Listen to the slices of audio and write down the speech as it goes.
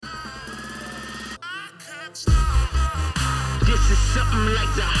This is something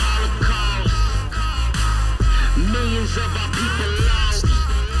like the Holocaust. Millions of our people lost.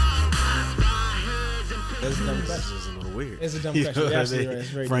 That's a dumb question. It's a little weird. It's a dumb question. You're absolutely right. It's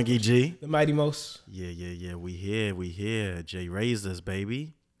very Frankie dumb. G. The Mighty Most. Yeah. We here. Jay raised us,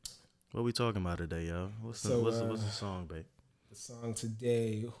 baby. What we talking about today, yo? What's the song, babe? The song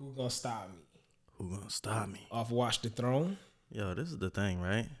today, Who Gonna Stop Me? Who Gonna Stop Me? Off Watch the Throne. Yo, this is the thing,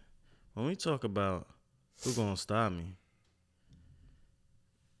 right? When we talk about who gonna stop me,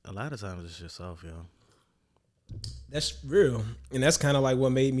 a lot of times it's yourself, yo. That's real. And that's kind of like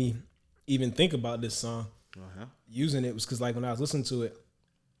what made me even think about this song. Using it was because like when I was listening to it,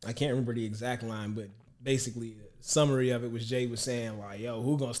 I can't remember the exact line, but basically the summary of it was Jay was saying like, yo,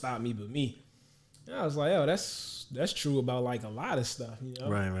 who gonna stop me but me? And I was like, yo, that's true about like a lot of stuff, you know?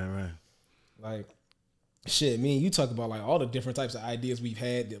 Right. Like, shit, me and you talk about like all the different types of ideas we've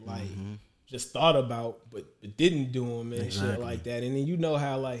had that like just thought about but didn't do them and shit like that. And then you know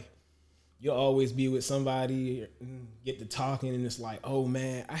how like you'll always be with somebody and get to talking and it's like, oh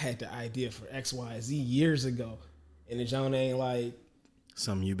man, I had the idea for X, Y, Z years ago. And the John ain't like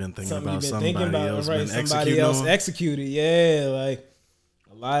something you've been thinking something about, you've been thinking about, else right? been Somebody else executed. Yeah, like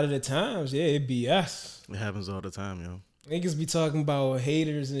a lot of the times, yeah, it be us. It happens all the time, yo. Niggas be talking about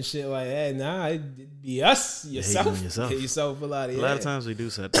haters and shit like that. Nah, it be us, yourself. Yourself. Yourself a lot of times we do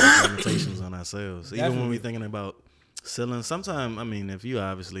set those limitations on ourselves. Definitely. Even when we're thinking about selling, sometimes, I mean, if you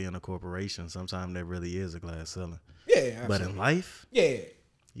obviously in a corporation, sometimes there really is a glass ceiling. Yeah, absolutely. But in life, yeah,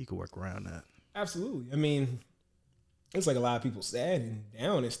 you can work around that. absolutely. I mean, it's like a lot of people sad and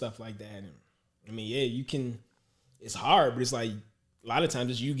down and stuff like that. And I mean, yeah, you can. It's hard, but it's like a lot of times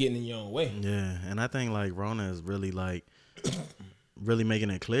it's you getting in your own way. Yeah, and I think like Rona is really like really making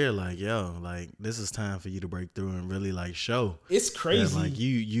it clear, like, yo, like this is time for you to break through and really like show. It's crazy. Like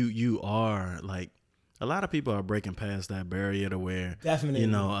you are like a lot of people are breaking past that barrier to where Definitely. you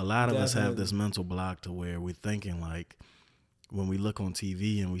know, a lot of us have this mental block to where we're thinking like when we look on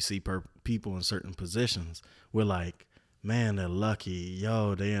TV and we see people in certain positions, we're like, man, they're lucky.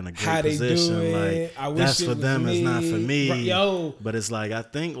 Yo, they in a great How they position. doing? Like I wish that's it for was them. me. It's not for me. Yo. But it's like I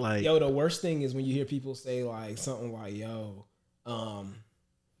think like Yo, the worst thing is when you hear people say like something like, yo,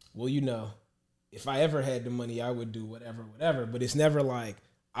 well, you know, if I ever had the money, I would do whatever. But it's never like,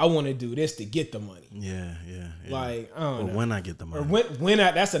 I want to do this to get the money. Yeah. Like, I don't know. when I get the money. Or when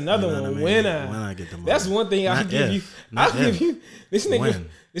I, that's another You know one. what I mean? When I get the money. That's one thing I'll Not give if. you. Not I'll give if. you. This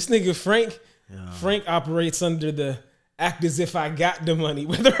nigga Frank, Yeah. Frank operates under the act as if I got the money,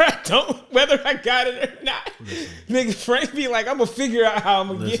 whether I got it or not. Nigga Frank be like, I'm gonna figure out how I'm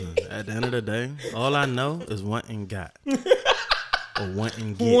gonna Listen, get it. at the end of the day, all I know is want and got. Or want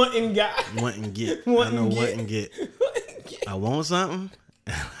and get. Want and got. Want and get. Want I know and what get. and get. I want something.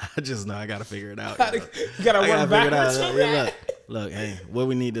 I just know I gotta figure it out. You gotta work backwards from that. Look, hey, what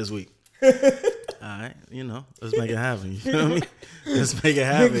we need this week? All right, you know, let's make it happen. You feel me? Let's make it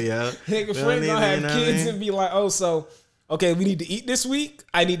happen, yo. Nigga Frank gonna have kids and be like, oh, so okay, we need to eat this week.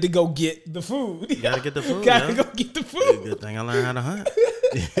 I need to go get the food. You gotta get the food. Gotta yo. go get the food. Good thing I learned how to hunt.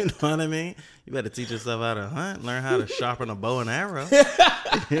 You know what I mean? You better teach yourself how to hunt. Learn how to sharpen a bow and arrow.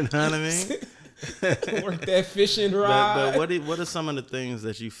 You know what I mean? Work that fishing rod. But what are some of the things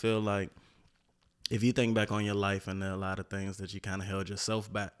that you feel like, if you think back on your life and there are a lot of things that you kind of held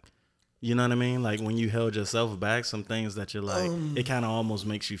yourself back? You know what I mean? Like when you held yourself back, some things that you're like, it kind of almost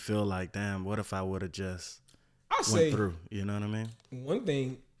makes you feel like, damn, what if I would have just went through? You know what I mean? One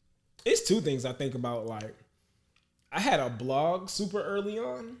thing, it's two things I think about. Like, I had a blog super early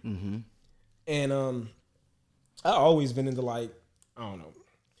on, and I always been into like, I don't know,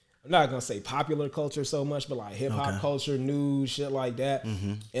 I'm not gonna say popular culture so much, but like hip hop culture, news, shit like that.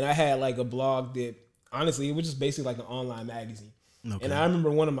 And I had like a blog that honestly, it was just basically like an online magazine. And I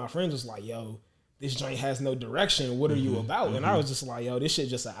remember one of my friends was like, yo, this joint has no direction. What are you about? And I was just like, yo, this shit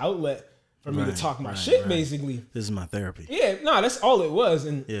just an outlet for me to talk my shit, basically. This is my therapy. Yeah, no, that's all it was.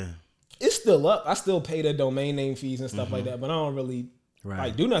 And Yeah. it's still up. I still pay the domain name fees and stuff like that, but I don't really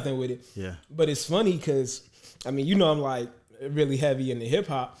like do nothing with it. Yeah. But it's funny because, I mean, you know, I'm like really heavy into hip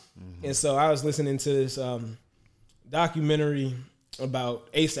hop. And so I was listening to this documentary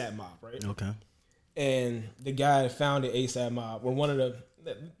about ASAP Mob, right? Okay. And the guy that founded ASAP Mob, or one of the,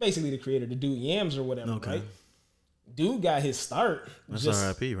 basically the creator, the dude Yams or whatever, right? Dude got his start. That's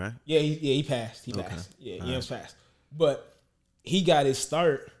R.I.P., right? Yeah, he passed. He passed. Yeah, Yams passed. But he got his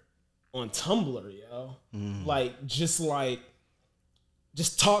start on Tumblr, yo. Like, just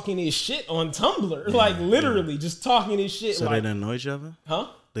talking his shit on Tumblr. Like, literally, just talking his shit. So like, they didn't know each other? Huh?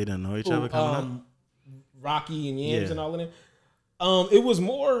 They didn't know each other coming up? Rocky and Yams and all of them. It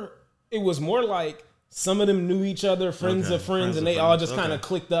was more like some of them knew each other, friends Okay, of friends, friends and of they all friends, just kind of okay.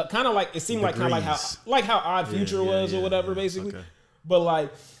 clicked up. Kind of like, it seemed like kind of Degrees. like how Odd Future was or whatever, basically. Okay. But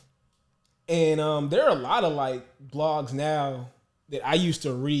like, and there are a lot of like blogs now that I used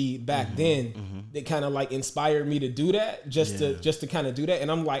to read back then that kind of like inspired me to do that, just to kind of do that.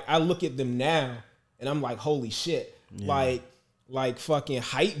 And I'm like, I look at them now and I'm like, holy shit. Like fucking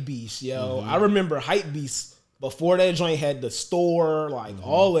Hype Beast, yo. I remember Hype Beast before that joint had the store, like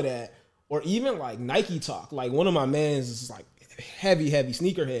all of that. Or even like Nike Talk. Like one of my mans is like heavy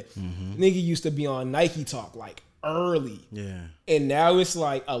sneakerhead. Nigga used to be on Nike Talk like early. Yeah. And now it's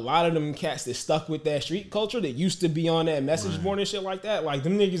like a lot of them cats that stuck with that street culture that used to be on that message board and shit like that. Like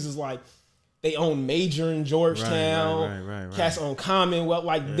them niggas is like, they own Major in Georgetown. Right. Cats on Commonwealth.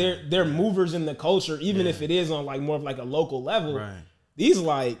 Like they're movers in the culture, even if it is on like more of like a local level. Right. These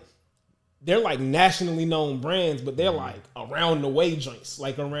like, they're like nationally known brands, but they're like around the way joints,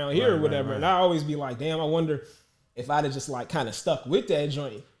 like around here or whatever. And I always be like, damn, I wonder if I'd have just like kind of stuck with that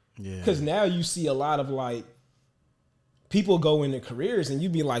joint. Yeah. Because now you see a lot of like people go into careers and you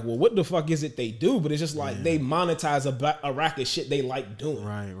be like, well, what the fuck is it they do? But it's just like they monetize a rack of shit they like doing.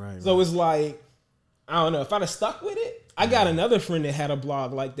 Right. So it's like, I don't know, if I'd have stuck with it. I got another friend that had a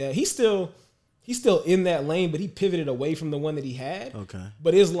blog like that. He's still in that lane, but he pivoted away from the one that he had. Okay.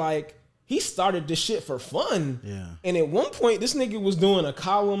 But it's like, he started this shit for fun. Yeah. And at one point, this nigga was doing a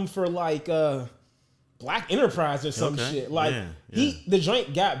column for like Black Enterprise or some shit. Like the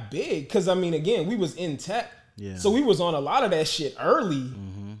joint got big because I mean, again, we was in tech. Yeah. So we was on a lot of that shit early.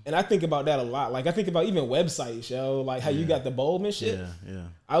 And I think about that a lot. Like I think about even websites, yo. Like how you got the bulb and shit. Yeah.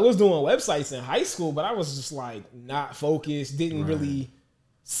 I was doing websites in high school, but I was just like not focused, didn't really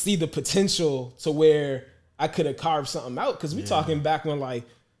see the potential to where I could have carved something out. Cause we talking back when like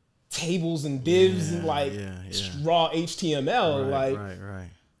tables and divs and like raw HTML. Right.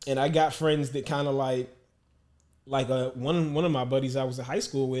 And I got friends that kind of like one of my buddies I was in high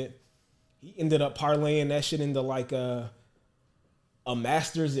school with, he ended up parlaying that shit into like a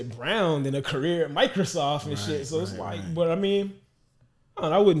master's at Brown and a career at Microsoft and shit. So it's like, but I mean,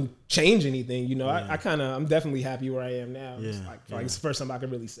 I wouldn't change anything, you know. I'm definitely happy where I am now. It's like it's the first time I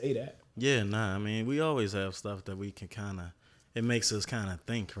could really say that. Yeah, nah. I mean, we always have stuff that we can kind of. It makes us kind of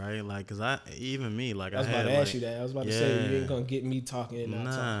think, right? Like, cause even me, like, I was about to ask you that. I was about to say you ain't gonna get me talking. And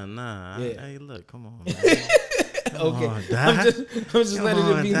not talking. Nah. Yeah. Hey, look, come on. Man. Okay, on, I'm just letting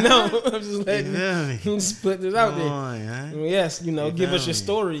it be known. I'm just letting just put this out there. On, Yes, you know, give us your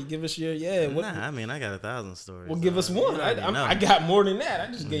story. Give us your I mean, I got 1,000 stories. Well, give us one. I got more than that.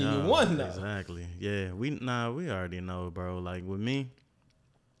 I just gave you one though. Exactly. Yeah, we already know, bro. Like with me,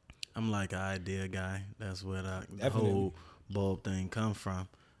 I'm like an idea guy. That's where the whole bulb thing come from.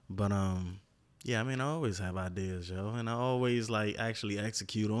 But yeah, I mean, I always have ideas, yo, and I always like actually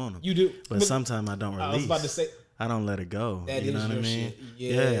execute on them. You do, but sometimes I don't release. I was about to say, I don't let it go. That you know is what I your mean? shit.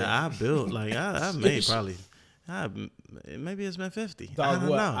 Yeah. I built like I made probably. Maybe it's been 50. Dog, I don't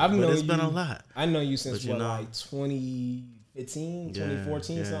know. But it's been a lot. I know you since But like 2015,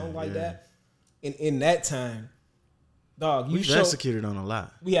 2014, something like that. And in that time, dog, We've executed on a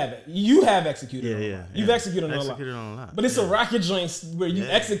lot. We have it. You have executed on a lot. You've executed on a lot. But it's a rocket joint where you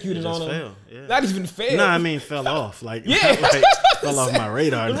executed on them. Not even failed. No, I mean fell off. Like, like fell off my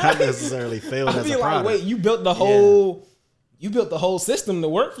radar. Not necessarily failed as a product. Wait, you built the whole system, the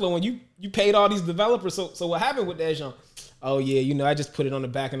workflow, and you paid all these developers. So what happened with that, Jean? Oh yeah, you know, I just put it on the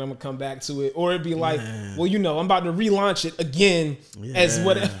back and I'm gonna come back to it. Or it'd be like, well, you know, I'm about to relaunch it again as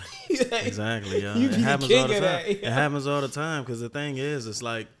whatever. Exactly, yeah. You be the king of that. It happens all the time because the thing is, it's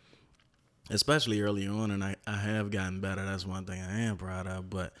like, especially early on, and I have gotten better. That's one thing I am proud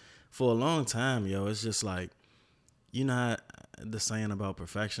of. But for a long time, yo, it's just like, you know how the saying about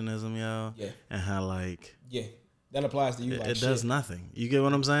perfectionism, yo? Yeah. And how like... Yeah, that applies to you. It does nothing. You get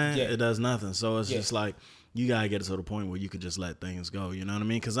what I'm saying? Yeah. It does nothing. So it's just like, you gotta get to the point where you could just let things go. You know what I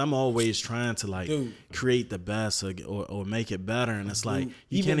mean? Because I'm always trying to like create the best or make it better, and it's like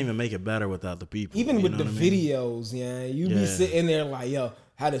you can't even make it better without the people. Even with the videos, you be sitting there like, yo,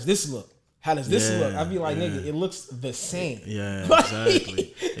 how does this look? How does this look? I'd be like, nigga, it looks the same. Yeah,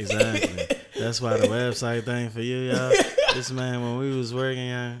 exactly. That's why the website thing for you, y'all. This man, when we was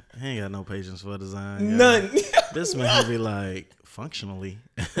working, he ain't got no patience for design. None. This man be like, functionally,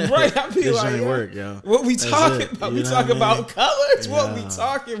 right? I be this like, ain't work, yo. What we talking about? We talking about colors. Yeah. What we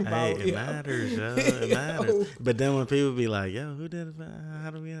talking about? Hey, it matters, yo. It matters. But then when people be like, yo, who did it? How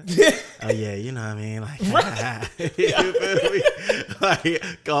do we? Oh yeah, you know what I mean? Like, you feel me?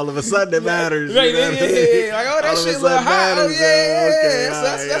 Like all of a sudden it matters. Right? You know what I mean? Like, oh, that all shit look hot. Oh yeah.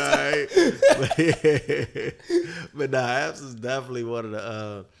 Okay, but nah, apps is definitely one of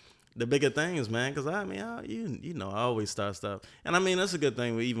the the bigger things, man. Because you know, I always start stuff, and I mean that's a good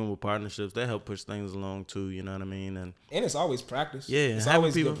thing. Even with partnerships, they help push things along too. You know what I mean? And it's always practice. yeah, it's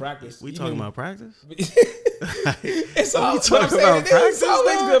always good practice. We talking about practice? It's always talking about practice. It's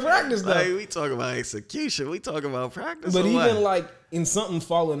always good practice, though. Like, we talking about execution. We talking about practice. But or even what? like in something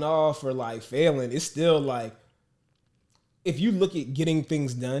falling off or like failing, it's still like if you look at getting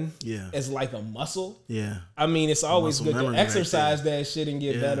things done Yeah. as like a muscle. yeah, I mean, it's always muscle good to memory right exercise that shit and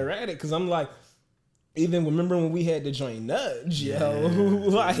get Yeah. better at it. Because I'm like, even remember when we had to join Nudge, yo,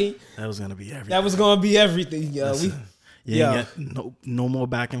 Yeah. like that was gonna be everything. that was gonna be everything, yo. Listen, you yo. ain't got no more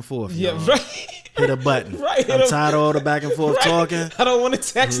back and forth. Yeah, y'all. right. Hit a button. Right, hit I'm a- tired of all the back and forth Right. talking. I don't want to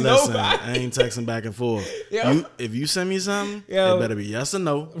text Listen, nobody. I ain't texting back and forth. Yo. If you send me something, Yo. it better be yes or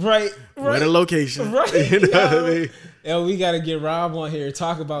no. Right, Where right. the location? Right, You know what I yo. mean? Yo, we gotta get Rob on here and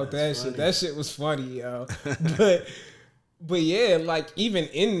talk about that shit. That shit was funny, yo. But yeah, like even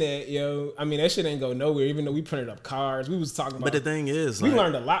in that, yo, I mean that shit ain't go nowhere. Even though we printed up cards, we was talking about. But the thing is, we like,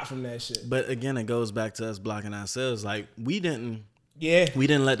 learned a lot from that shit. But again, it goes back to us blocking ourselves. Like we didn't Yeah,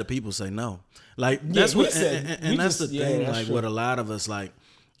 let the people say no. Like Yeah, that's we what, said- and we that's just- the yeah, thing. that's Like true. with a lot of us, like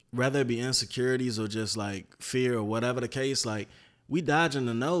whether it be insecurities or just like fear or whatever the case, like we dodging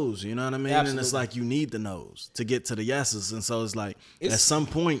the no's. You know what I mean? And it's Absolutely. like you need the no's to get to the yeses. And so it's like at It's- some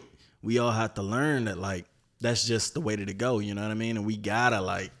point we all have to learn that like that's just the way to go. You know what I mean? And we gotta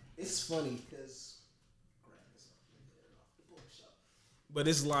like. it's funny because, but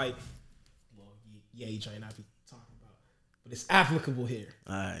it's like, well, yeah, you trying not to be talking about, but it's applicable here.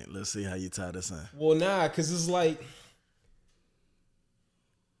 All right, let's see how you tie this in. Well, nah, because it's like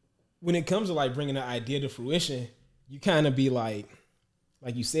when it comes to like bringing an idea to fruition, you kind of be like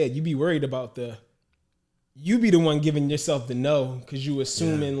you said, you be worried about you be the one giving yourself the no because you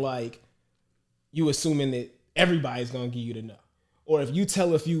assuming that everybody's gonna give you the no, or if you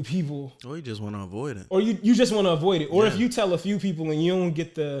tell a few people, Or you just want to avoid it. or you just want to avoid it, or if Yeah. you tell a few people and you don't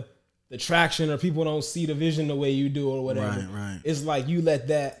get the traction, or people don't see the vision the way you do, or whatever, Right. it's like you let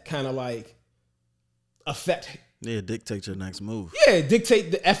that kind of like affect. Yeah, dictate your next move. Yeah,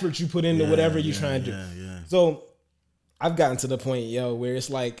 dictate the effort you put into whatever you're trying to do. Yeah. So I've gotten to the point, yo, where it's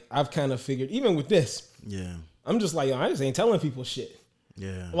like I've kind of figured, even with this, Yeah. I'm just like, yo, I just ain't telling people shit.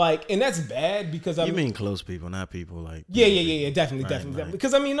 Yeah. Like, and that's bad because I You mean, mean close people, not people like. yeah, definitely. right.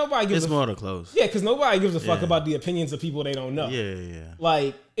 Because I mean, nobody gives It's a more to close. yeah, because nobody gives a fuck Yeah. about the opinions of people they don't know. Yeah.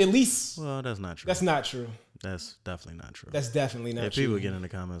 Like, at least Well, that's not true. that's not true. That's definitely not true. That's definitely not If true. people get in the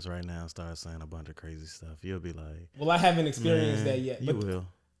comments right now and start saying a bunch of crazy stuff, you'll be like, Well, I haven't experienced "Man, that yet, You but will.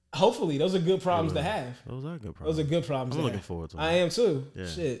 hopefully, those are good problems to will. have. Those are good Those problems. are good problems. I'm to looking have. forward to I them. am too. Yeah.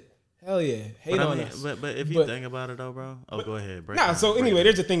 Shit, hell yeah, hate But I on mean, us. but if you But- think about it though, bro. Oh, go ahead. Break Nah. down, So break anyway, down.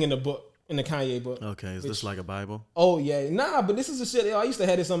 there's a thing in the book, in the Kanye book. Okay, is this like a Bible? Oh yeah, nah. But this is the shit. Yo, I used to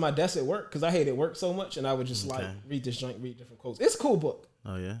have this on my desk at work because I hated work so much, and I would just like Okay. read this joint, read different quotes. It's a cool book.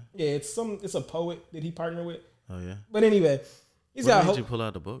 Oh yeah. Yeah, it's a poet that he partnered with. Oh yeah. But anyway, he's What got a made whole, you pull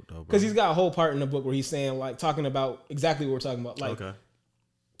out the book though, bro? because he's got a whole part in the book where he's saying like talking about exactly what we're talking about, like Okay.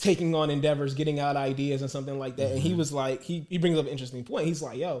 taking on endeavors, getting out ideas, and something like that. And Mm-hmm. he was like, he brings up an interesting point. He's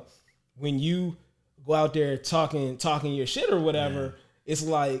like, yo, when you go out there talking your shit or whatever, it's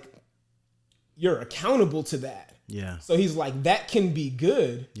like you're accountable to that. Yeah. So he's like, that can be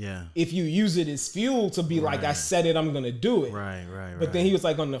good Yeah. if you use it as fuel to be like, I Right. said it, I'm gonna do it. Right. But then he was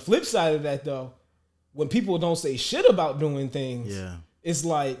like, on the flip side of that though, when people don't say shit about doing things, Yeah. it's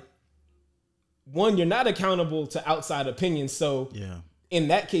like, one, you're not accountable to outside opinions. So Yeah. in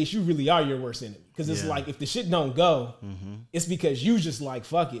that case, you really are your worst enemy. Because it's Yeah. like, if the shit don't go, it's because you just like,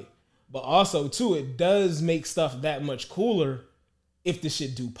 fuck it. But also too, it does make stuff that much cooler if the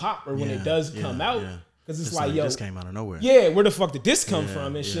shit do pop or when it Yeah, does come yeah, out. yeah. Because it's like, yo, this came out of nowhere. yeah, where the fuck did this come Yeah,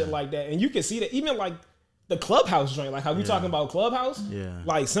 from and yeah. shit like that. And you can see that even like the Clubhouse joint, like how we talking about Clubhouse. Yeah.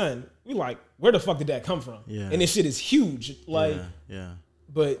 Like, son, we like, where the fuck did that come from? Yeah. And this shit is huge. Like, Yeah.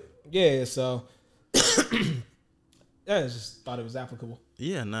 but yeah, so I just thought it was applicable.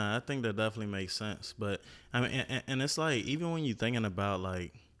 Yeah, nah, I think that definitely makes sense. But I mean, and it's like even when you're thinking about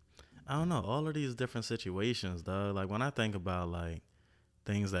like, I don't know, all of these different situations, dog. Like when I think about like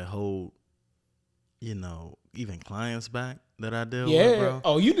things that hold, you know, even clients back that I deal Yeah. with, bro.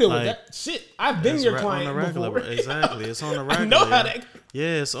 Oh, you deal Like, with that shit. I've been It's your on client the regular, before. exactly. It's on the regular. I know how yeah. that.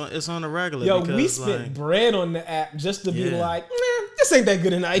 Yeah, it's on the regular. Yo, because, we spent like, bread on the app just to be Yeah. like, man, this ain't that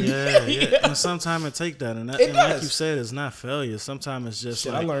good an idea. Yeah. And sometimes it take that, and like you said, it's not failure. Sometimes it's just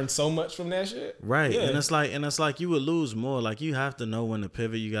shit, like I learned so much from that shit. right, Yeah. and it's like you would lose more. Like you have to know when to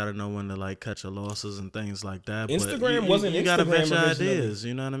pivot. You got to know when to like cut your losses and things like that. Instagram but wasn't you got to vet your Instagram originally. ideas.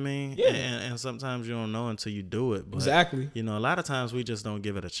 You know what I mean? Yeah. And sometimes you don't know until you do it. But, Exactly. You know, a lot of times we just don't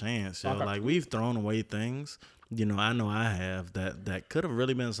give it a chance. Yo. Like we've thrown away things. You know I have that could have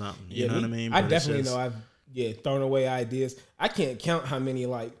really been something. You know what I mean? I But definitely it's just- know I've thrown away ideas. I can't count how many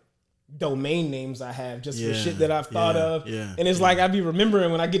like domain names I have just for shit that I've thought of. Yeah, and it's like I be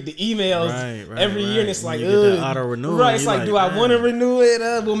remembering when I get the emails every year, and it's like, you get that auto renewal. Right? It's like, do I want to renew it?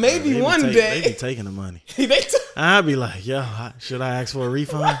 Well, maybe one day. They be taking the money. They I'd be like, yo, should I ask for a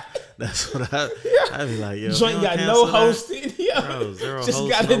refund? That's what I'd be like, yo. Joint got no hosting. Bro, zero just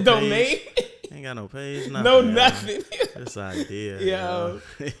host, got no a domain. Ain't got no page, nothing. No nothing. This idea. Yo.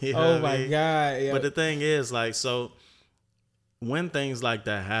 You know Oh what I my mean? God. Yo. But the thing is, like, so when things like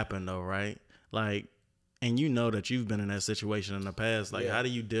that happen, though, right? Like, and you know that you've been in that situation in the past. Like, how do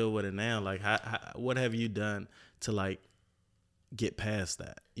you deal with it now? Like, what have you done to like get past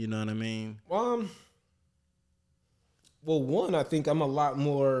that? You know what I mean? Well, one, I think I'm a lot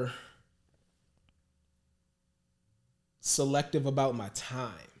more selective about my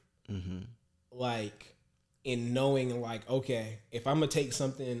time. Mm-hmm. Like, in knowing, like, okay, if I'm gonna take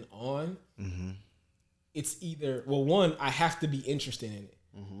something on, it's either, well, one, I have to be interested in it.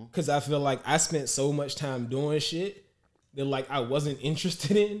 Because I feel like I spent so much time doing shit that, like, I wasn't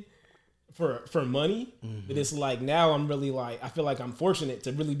interested in for money. But it's like, now I'm really, like, I feel like I'm fortunate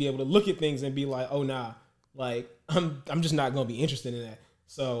to really be able to look at things and be like, oh, nah, like, I'm just not gonna be interested in that.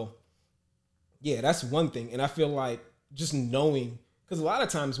 So, yeah, that's one thing. And I feel like just knowing, because a lot of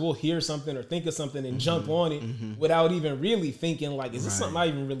times we'll hear something or think of something and jump on it without even really thinking, like, is this something I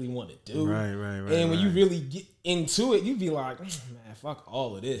even really want to do? Right. And when you really get into it, you be like, man, fuck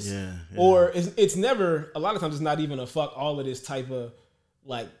all of this. Yeah. Or it's never, a lot of times it's not even a fuck all of this type of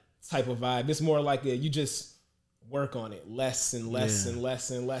vibe. It's more like you just work on it less and less and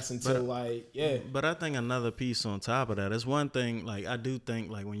less and less until But I think another piece on top of that is one thing, like I do think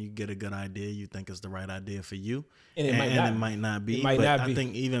like when you get a good idea, you think it's the right idea for you. And it might not be. But I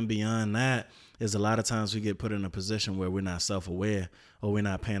think even beyond that is a lot of times we get put in a position where we're not self-aware or we're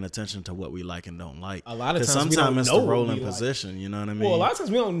not paying attention to what we like and don't like. A lot of times sometimes we don't it's know the what rolling we like. position, you know what I mean? Well, a lot of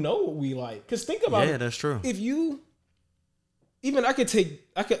times we don't know what we like. Because think about it. Yeah, that's true. If you, even I'm going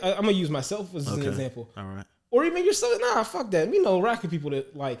to use myself as an example. All right. Or even yourself. Nah, fuck that. We know rocket people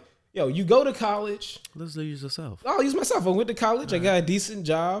that like, yo, you go to college. Let's use yourself. I'll use myself. I went to college. I got a decent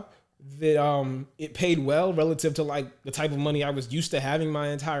job that it paid well relative to like the type of money I was used to having my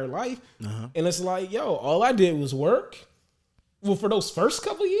entire life. And it's like, yo, all I did was work. Well, for those first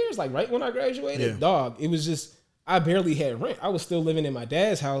couple of years, like right when I graduated, dog, it was just, I barely had rent. I was still living in my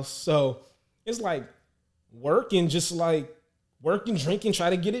dad's house. So it's like work and just like work and drink and try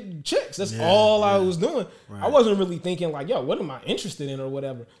to get it chicks. That's all I was doing. Right. I wasn't really thinking like, yo, what am I interested in or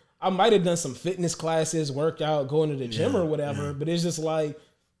whatever. I might have done some fitness classes, workout, going to the gym or whatever, but it's just like,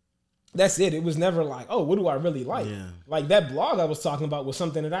 that's it. It was never like, oh, what do I really like? Yeah. Like that blog I was talking about was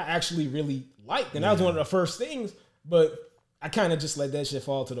something that I actually really liked. And that was one of the first things, but I kind of just let that shit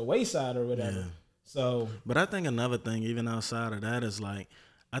fall to the wayside or whatever. Yeah. So, but I think another thing, even outside of that, is like,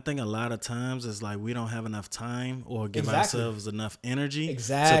 I think a lot of times it's like we don't have enough time or give ourselves enough energy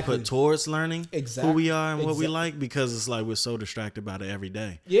to put towards learning who we are and what we like, because it's like we're so distracted by it every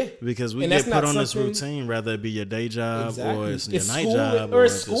day. Yeah. Because we get put on this routine, whether it be your day job or it's your night job or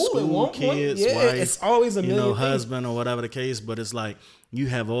it's school, kids, wife, it's always a million husband or whatever the case. But it's like you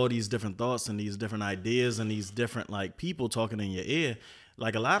have all these different thoughts and these different ideas and these different like people talking in your ear.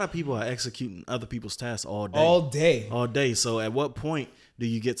 Like a lot of people are executing other people's tasks all day. So at what point do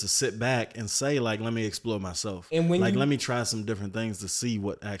you get to sit back and say, like, let me explore myself? And let me try some different things to see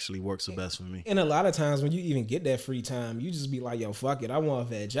what actually works the best for me. And a lot of times when you even get that free time, you just be like, yo, fuck it. I want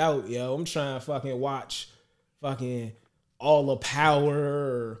to veg out, yo. I'm trying to fucking watch fucking All the Power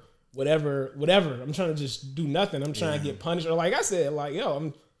or whatever. I'm trying to just do nothing. I'm trying to get punished. Or like I said, like,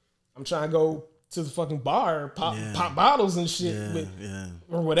 yo, I'm trying to go to the fucking bar, pop bottles and shit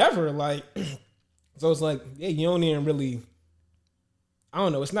or whatever. Like, so it's like, you don't even really, I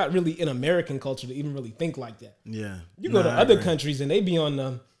don't know. It's not really in American culture to even really think like that. Yeah. You go to other countries and they be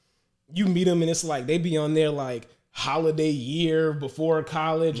on you meet them and it's like, they be on their like holiday year before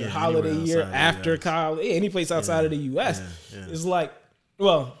college or holiday year after college. Any place outside of the U.S. It's like,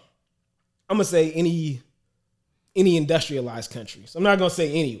 well, I'm going to say any industrialized country. So I'm not gonna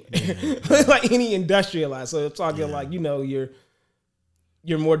say anywhere. Like any industrialized. So I'm talking like, you know, your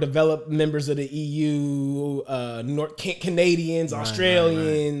your more developed members of the EU, Canadians,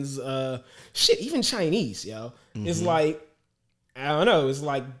 Australians, even Chinese, yo. It's like, I don't know. It's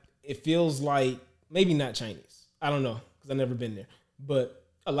like, it feels like, maybe not Chinese. I don't know, because I've never been there. But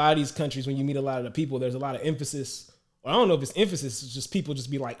a lot of these countries, when you meet a lot of the people, there's a lot of emphasis. Well, I don't know if it's emphasis. It's just people just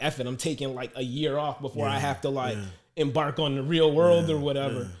be like, F it, I'm taking like a year off before I have to like embark on the real world or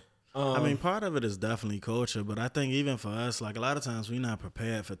whatever. I mean, part of it is definitely culture, but I think even for us, like a lot of times we're not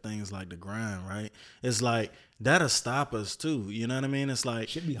prepared for things like the grind, right? It's like that'll stop us too. You know what I mean? It's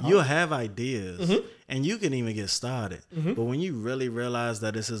like you'll have ideas and you can even get started. But when you really realize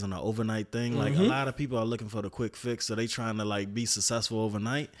that this isn't an overnight thing, like a lot of people are looking for the quick fix, so they trying to like be successful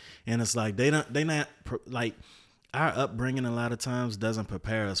overnight. And it's like they not like our upbringing a lot of times doesn't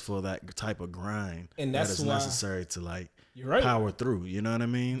prepare us for that type of grind and that is necessary to like you're right. power through, you know what I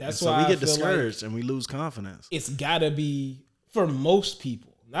mean? That's why we get discouraged and we lose confidence. It's gotta be, for most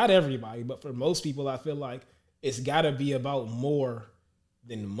people, not everybody, but for most people, I feel like it's gotta be about more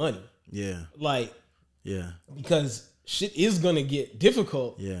than money. Yeah. Like, yeah. Because shit is gonna get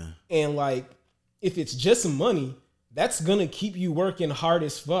difficult. Yeah. And like, if it's just money, that's gonna keep you working hard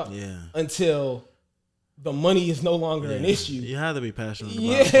as fuck until the money is no longer an issue. You have to be passionate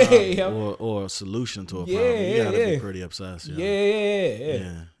about a problem or a solution to a problem. You got to be pretty obsessed.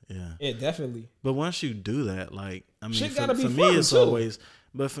 Yeah, definitely. But once you do that, like, I mean, shit for me, it's always,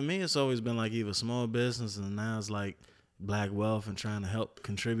 but for me, it's always been like either small business and now it's like Black wealth and trying to help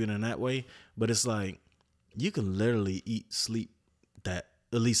contribute in that way. But it's like, you can literally eat, sleep that.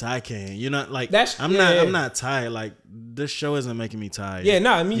 At least I can. You're not like I'm not tired. Like this show isn't making me tired. Yeah,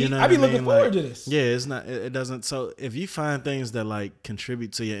 no, I mean, you know I be looking forward to this. Yeah, it's not. It doesn't. So if you find things that like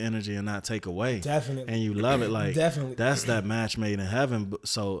contribute to your energy and not take away, definitely, and you love it, like definitely, that's that match made in heaven.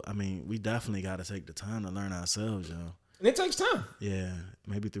 So I mean, we definitely got to take the time to learn ourselves, yo. And it takes time. Yeah,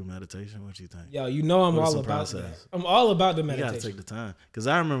 maybe through meditation. What you think? Yo, you know I'm all about that. I'm all about the meditation. You got to take the time because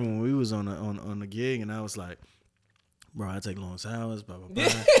I remember when we was on the gig and I was like, bro, I take long showers, blah, blah, blah.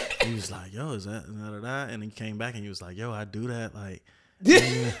 He was like, yo, is that, da? And he came back and he was like, yo, I do that. Like,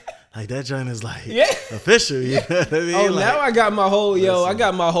 like that joint is like official. You know what I mean? Oh, like, now I got my whole, I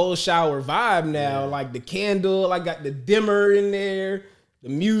got my whole shower vibe now. Like the candle, I got the dimmer in there, the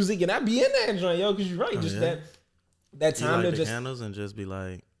music, and I be in that joint, yo, because you're right. Just that time you like to the just. candles and just be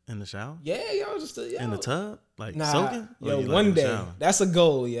like in the shower? Yeah, yo, just in the tub? Like nah, soaking? Yo, one day. That's a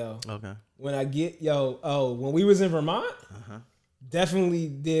goal, yo. Okay. When I get, when we was in Vermont, definitely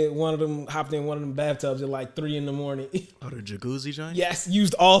did one of them, hopped in one of them bathtubs at like 3 a.m. Oh, the jacuzzi joint? Yes,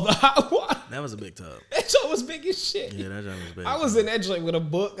 used all the hot water. That was a big tub. That joint was big as shit. Yeah, that joint was big. I was in that joint with a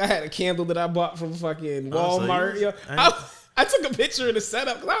book. I had a candle that I bought from fucking Walmart. I took a picture of the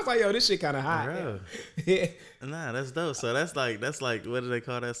setup because I was like, yo, this shit kind of hot. Yeah. Nah, that's dope. So that's like, what do they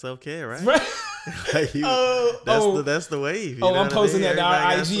call that? Self-care, right? Like that's the wave. You I'm posting that to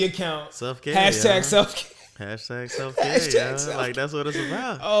our IG account. Self-care. Hashtag self-care. Hashtag self-care, like that's what it's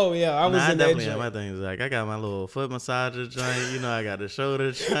about. Oh yeah, I was in that joint. My things like I got my little foot massager joint, you know, I got the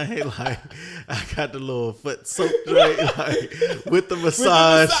shoulder joint, like I got the little foot soap joint, like with the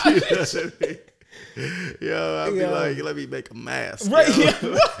massage. You know what I mean? Yo, I'll be like, let me make a mask. Right,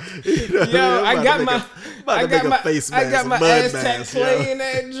 yo. You know I got my Aztec play in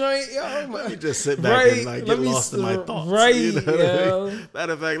that joint, yo. Let me just sit back and like get lost in my thoughts. Right, you know yo. I mean?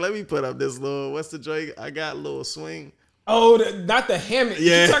 Matter of fact, let me put up this little, what's the joint? I got a little swing. Oh, not the hammock.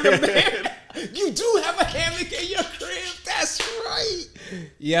 Yeah. You talking about? You do have a hammock in your crib. That's right.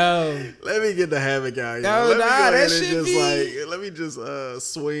 Yo. Let me get the hammock out. Let me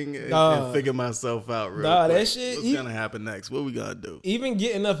just swing and figure myself out real quick. That shit. What's gonna happen next? What we gonna do? Even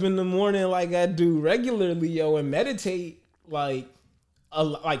getting up in the morning like I do regularly, yo, and meditate, like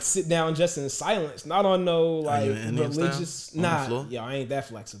sit down just in silence, not on no like religious. Nah, yo, I ain't that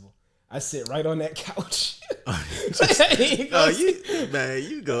flexible. I sit right on that couch. You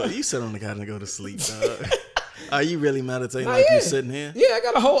sit on the couch and go to sleep, dog. Are you really meditating you sitting here? Yeah, I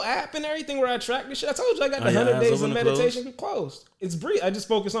got a whole app and everything where I track this shit. I told you I got the 100 days of meditation closed. It's brief. I just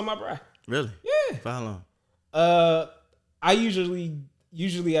focus on my breath. Really? Yeah. For how long? I usually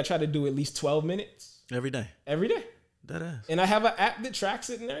I try to do at least 12 minutes. Every day? Every day. That is. And I have an app that tracks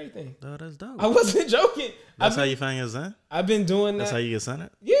it and everything. Oh, that's dope. I wasn't joking. That's how you find your zen? I've been doing that. That's how you get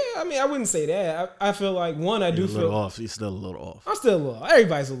centered? Yeah, I mean, I wouldn't say that. I feel like, one, I do feel... You're a little off. You're still a little off. I'm still a little off.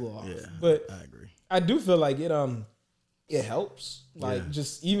 Everybody's a little off. Yeah, but I agree. I do feel like it helps. Like,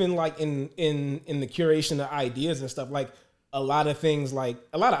 just even like in the curation of ideas and stuff, like a lot of things, like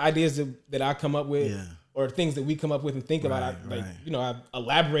a lot of ideas that I come up with or things that we come up with and think about, I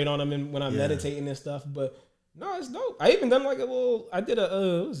elaborate on them when I'm meditating and stuff. But No, it's dope. I even done like a little. I did it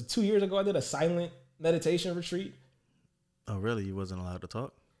was 2 years ago. I did a silent meditation retreat. Oh, really? You wasn't allowed to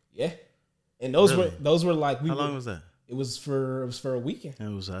talk? Yeah, and those Really? were like How long was that? It was for a weekend.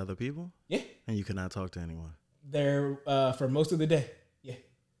 And it was other people? Yeah, And you could not talk to anyone? there for most of the day. Yeah,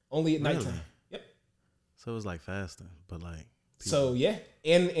 only at Really? nighttime. Yep. So it was like fasting, but like... So yeah,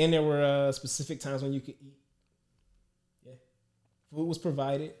 and there were specific times when you could eat. Yeah, food was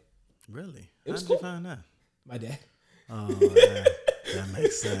provided. Really? It was How did cool. you find that? My dad. Oh, that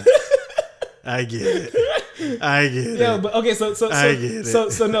makes sense. I get it. I get it. Yeah, but okay, so I get it.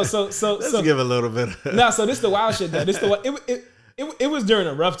 Let's give a little bit of... No, so this the wild shit though. This the it was during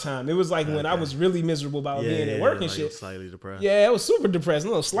a rough time. It was like when I was really miserable about being at work and like shit. Slightly depressed. Yeah, I was super depressed, a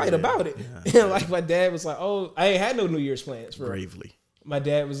little slight about it. yeah. And like my dad was like, "Oh, I ain't had no New Year's plans for." Bravely. My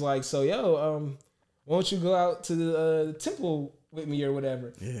dad was like, "So yo, why don't you go out to the temple with me or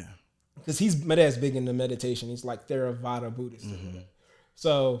whatever?" Yeah. Because my dad's big into meditation. He's like Theravada Buddhist. Mm-hmm.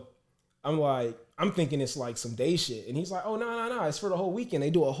 So I'm thinking it's like some day shit. And he's like, "Oh, no, it's for the whole weekend. They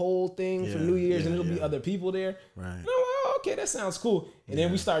do a whole thing for Yeah, New Year's and yeah, it'll be yeah. other people there." Right. And I'm like, "Oh, okay, that sounds cool." And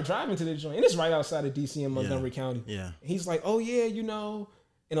then we start driving to the joint. And it's right outside of DC in Montgomery County. Yeah. And he's like, "Oh, yeah,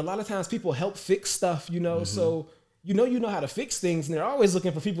 and a lot of times people help fix stuff, so you know how to fix things, and they're always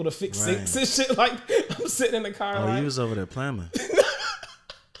looking for people to fix Right. things and shit." Like, I'm sitting in the car Oh, like, you was over there planning.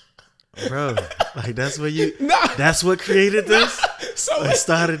 Bro, like that's where you... Nah. That's what created this? so It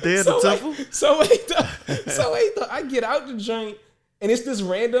started there, the temple? So wait, though. I get out the joint, and it's this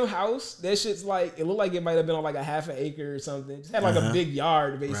random house. That shit's like, it looked like it might have been on like a half an acre or something. It just had like a big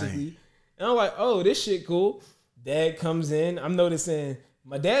yard, basically. Right. And I'm like, oh, this shit cool. Dad comes in. I'm noticing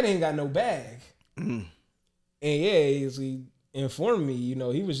my dad ain't got no bag. And yeah, he informed me,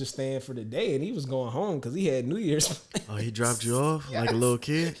 he was just staying for the day, and he was going home because he had New Year's. Oh, he dropped you off like a little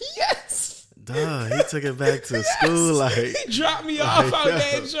kid? Yes. Duh, he took it back to school like... He dropped me off out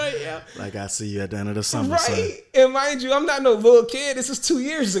that joint, yeah. Like, I see you at the end of the summer, son. Right, and mind you, I'm not no little kid. This is 2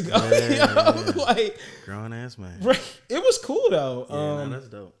 years ago. Yeah. Like, Grown ass man. right. It was cool though. Yeah, that's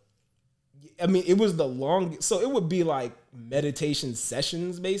dope. I mean, it was the longest. So it would be like meditation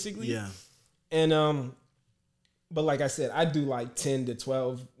sessions, basically. Yeah. And but like I said, I do like 10 to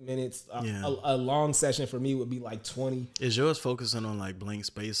 12 minutes. Yeah. A long session for me would be like 20. Is yours focusing on like blank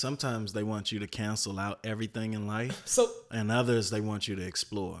space? Sometimes they want you to cancel out everything in life, So and others they want you to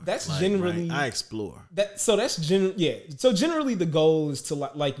explore. That's Like, generally- right? I explore. So generally the goal is to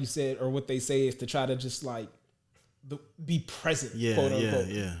like you said, or what they say is to try to just like be present, Yeah, quote yeah, unquote.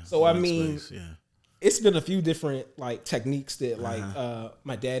 yeah. So I Blank mean, space, yeah. it's been a few different like techniques that like Uh-huh.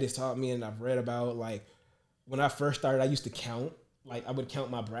 my dad has taught me and I've read about. Like when I first started, I used to count. Like I would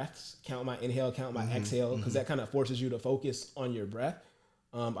count my breaths, count my inhale, count my exhale, because that kind of forces you to focus on your breath.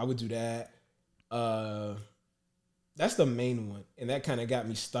 I would do that. That's the main one, and that kind of got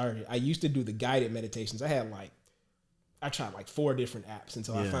me started. I used to do the guided meditations. I tried like 4 different apps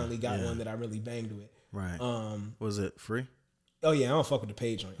until I Yeah, finally got yeah. one that I really banged with. Right. Um, Was it free? oh yeah, I don't fuck with the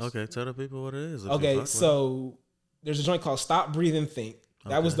paid joints. Okay, tell the people what it is. if you fuck Okay, with it. so there's a joint called Stop, Breathe, and Think.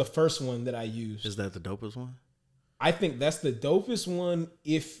 That was Okay. the first one that I used. Is that the dopest one? I think that's the dopest one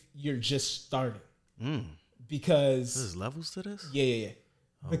if you're just starting. Because There's levels to this? yeah.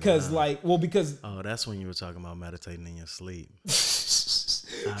 Because because Oh, that's when you were talking about meditating in your sleep.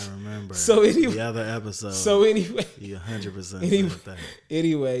 I remember. So anyway- the other episode. so anyway, you 100% Anyway. said that.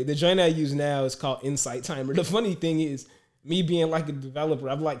 anyway, the joint I use now is called Insight Timer. The funny thing is, me being like a developer,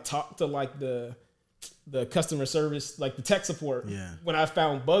 I've like talked to like the customer service, like the tech support, Yeah. when I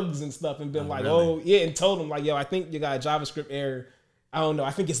found bugs and stuff, and been like, really? oh yeah, and told them like, yo, I think you got a JavaScript error. I don't know.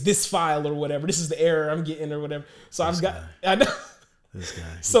 I think it's this file or whatever. This is the error I'm getting or whatever. So I know. This guy.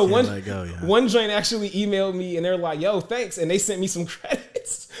 You So can't let go, yeah. one joint actually emailed me and they're like, yo, thanks. And they sent me some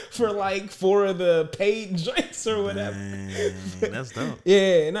credits for like 4 of the paid joints or whatever. Dang, that's dope.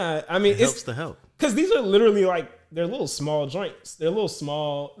 Yeah, nah. I mean, It helps it's to help. because these are literally like, they're little small joints. They're little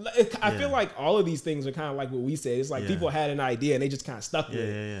small. I feel Yeah. like all of these things are kind of like what we said. It's like Yeah. people had an idea and they just kind of stuck with Yeah,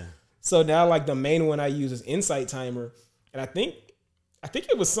 it. yeah. So now like the main one I use is Insight Timer. And I think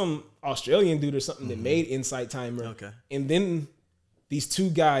it was some Australian dude or something that made Insight Timer. Mm-hmm. Okay. And then these 2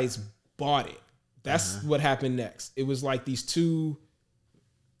 guys bought it. That's what happened next. It was like these 2,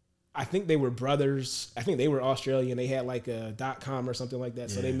 I think they were brothers. I think they were Australian. They had like a .com or something like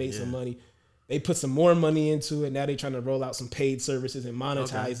that. So they Yeah, made yeah. some money. They put some more money into it. Now they're trying to roll out some paid services and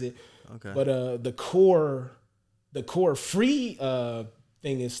monetize it. Okay. But the core free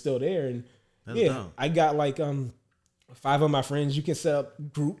thing is still there. And That's yeah, dope. I got like 5 of my friends. You can set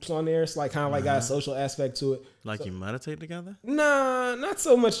up groups on there. It's like kind of like got a social aspect to it. Like you meditate together? Nah, not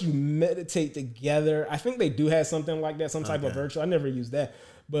so much you meditate together. I think they do have something like that, some type of virtual. I never used that.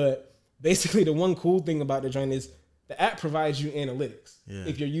 But basically the one cool thing about the joint is the app provides you analytics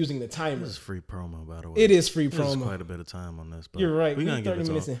if you're using the timer. This is free promo, by the way. It is free There's promo. quite a bit of time on this. But You're right. We're going to give 30 it to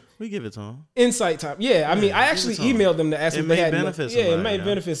minutes them. in. We give it to them. Insight time. Yeah, I mean, I actually emailed them to ask if they had benefit it somebody, may yeah.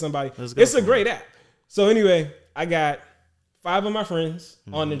 benefit somebody. Let's go It's a for great app. So anyway, I got 5 of my friends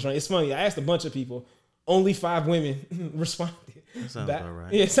on the joint. It's funny. I asked a bunch of people. Only 5 women responded. That sounds back. about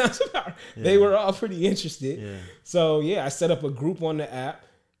right. Yeah, it sounds about right. Yeah. They were all pretty interested. Yeah. So yeah, I set up a group on the app,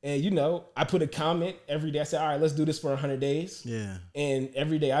 and you know, I put a comment every day. I said, all right, let's do this for 100 days. Yeah. And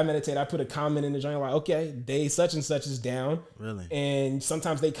every day I meditate, I put a comment in the joint like, okay, day such and such is down. Really? And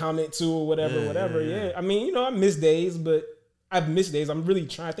sometimes they comment too or whatever, whatever. Yeah. Yeah. I mean, you know, I miss days, but I've missed days. I'm really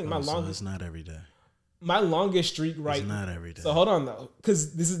trying. I think So it's not every day. my longest streak It's not every day. So hold on though,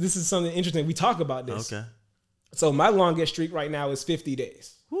 because this is something interesting. We talk about this. Okay. So my longest streak right now is 50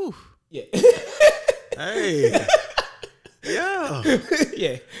 days. Whew. Yeah. Hey. Yo.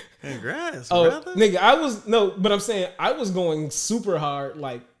 Yeah. Congrats, Oh, brother. nigga, but I'm saying I was going super hard,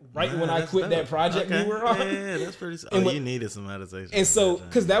 like right when I That's quit dope. that project Okay. we were on. Yeah, that's pretty. And You needed some meditation. And so,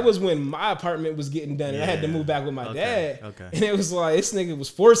 because that was when my apartment was getting done, and I had to Yeah. move back with my Okay, dad. okay. And it was like, this nigga was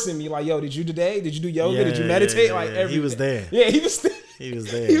forcing me, like, yo, did you today? Did you do yoga? Did you meditate? Yeah, like, yeah. every He was day. there. Yeah, he was there. He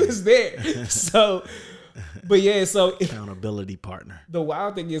was there. He was there. So, but yeah, so Accountability partner. the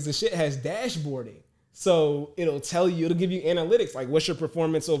wild thing is the shit has dashboarding. So it'll tell you, it'll give you analytics, like what's your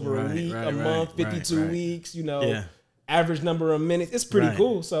performance over a Right, week, right, a month, right, 52 right. weeks, you know, Yeah. average number of minutes. It's pretty Right.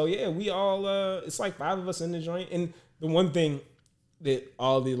 cool. So yeah, we all, it's like 5 of us in the joint. And the one thing that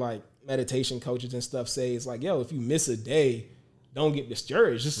all the like meditation coaches and stuff say is like, yo, if you miss a day, don't get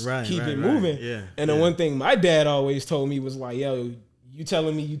discouraged. Just Right, keep right, it right. moving. Yeah, And the yeah. one thing my dad always told me was like, yo, you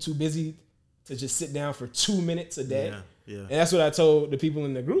telling me you too busy to just sit down for 2 minutes a day? Yeah, yeah. And that's what I told the people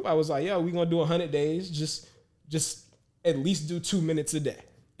in the group. I was like, yo, we're gonna do 100 days. Just at least do 2 minutes a day.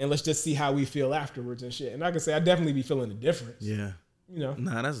 And let's just see how we feel afterwards and shit. And I can say I definitely be feeling the difference. Yeah. You know.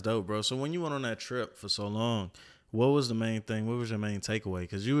 Nah, that's dope, bro. So when you went on that trip for so long, what was the main thing? What was your main takeaway?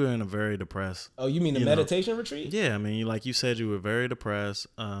 Because you were in a very depressed. Oh, you mean the You know. meditation retreat? Yeah, I mean, like you said, you were very depressed.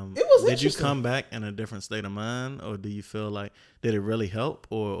 was Did you interesting. come back in a different state of mind, or do you feel like did it really help,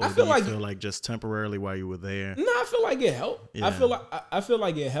 or I do feel you like- feel like just temporarily while you were there? No, I feel like it helped. Yeah. I feel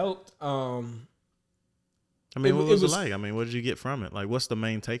like it helped. I mean, what it was it was- like? I mean, what did you get from it? Like, what's the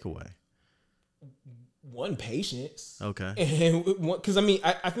main takeaway? One, patience. Okay. And because I mean,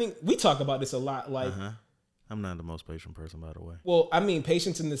 I think we talk about this a lot. Like, Uh-huh. I'm not the most patient person, by the way. well, I mean,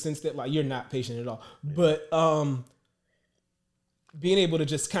 patience in the sense that like you're not patient at all. But being able to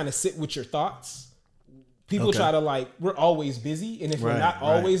just kind of sit with your thoughts. People Okay. try to like, we're always busy, and if we're Right, not right.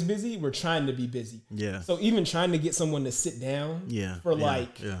 always busy, we're trying to be busy. Yeah. So even trying to get someone to sit down, Yeah. for yeah,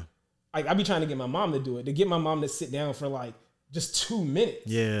 like, Yeah. I be trying to get my mom to do it. To get my mom to sit down for like just 2 minutes.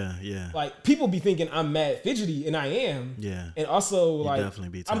 Yeah. Yeah. Like people be thinking I'm mad fidgety, and I am. Yeah. And also You like definitely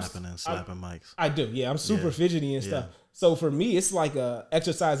be I'm- tapping and slapping mics. I do, yeah. I'm super Yeah. fidgety and stuff. Yeah. So for me, it's like a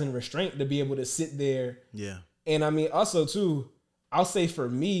exercise in restraint to be able to sit there. Yeah. And I mean, also too, I'll say for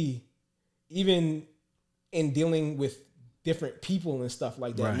me, even in dealing with different people and stuff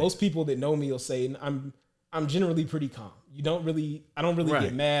like that, Right. most people that know me will say I'm generally pretty calm. I don't really Right.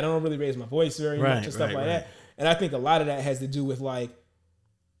 get mad. I don't really raise my voice very Right, much and stuff right, like right. that. And I think a lot of that has to do with like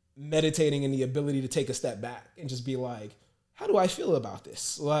meditating and the ability to take a step back and just be like, how do I feel about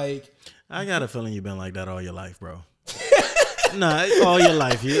this? Like, I got a feeling you've been like that all your life, bro. Nah, all your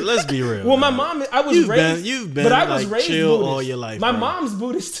life. Let's be real. well, my dog. mom, I was You've raised, been but I was like raised chill Buddhist. all your life, My bro. mom's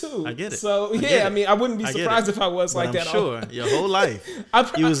Buddhist too. I get it. So I get yeah, it. I mean, I wouldn't be I get surprised it. if I was But like that. I'm sure your whole life I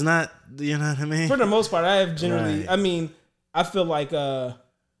pr- you was not. You know what I mean? For the most part, I have generally. Right. I mean, I feel like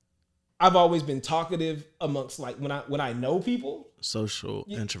I've always been talkative amongst like when I know people. Social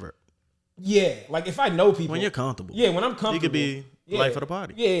introvert. Yeah, like if I know people, When you're comfortable. yeah, when I'm comfortable, You could be yeah, life of the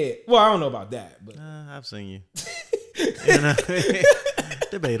party. Yeah, well, I don't know about that, but I've seen you. You know what I mean?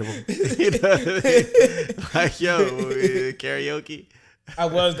 Debatable. You know what I mean? Like, yo, karaoke. I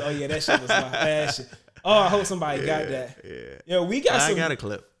was. Oh yeah, that shit was my that shit. Oh, I hope somebody got that. Yeah. Yo, we got I some. got a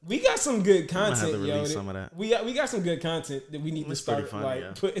clip. We got some good gonna have content, to yo. release some of that. We got some good content that we need to It's pretty start funny, like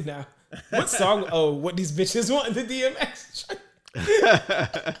yeah. putting out. What song? Oh, what these bitches want the DMX.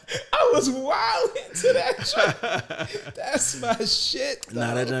 I was wild into that track. That's my shit.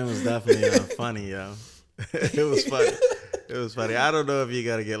 Nah, that dog. joint was definitely funny, yo. It was funny. It was funny. I don't know if you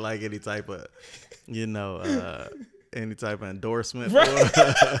gotta get like any type of, you know, any type of endorsement, Right.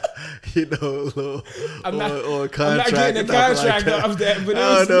 or, you know, a little, I'm not- or a I'm contract. not getting a or nothing contract like off that, but it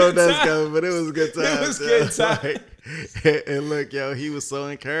I was don't know if good that's time. coming, but it was good time. It was good time. And look, yo, he was so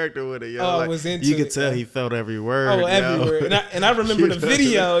in character with it, yo. Oh, I like, was into you could it, tell yo. he felt every word. Oh, yo. everywhere. And I remember You the know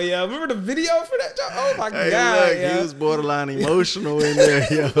video, yo. Remember the video for that? Oh, my Hey, God, look, yo. he was borderline emotional in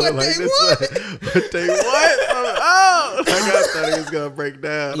there, yo. What like they this, want? what they what? Oh, like I thought he was gonna break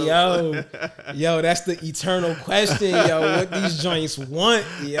down. Yo, that's the eternal question, yo. What these joints want,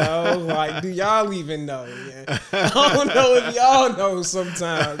 yo? Like, do y'all even know? Yeah. I don't know if y'all know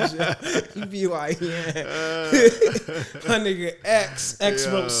sometimes. Yeah. You be like, yeah, my nigga X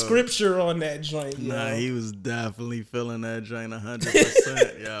Yo. wrote scripture on that joint, yo. Nah, he was definitely feeling that joint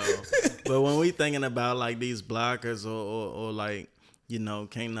 100%, yo. But when we thinking about like these blockers or like, you know,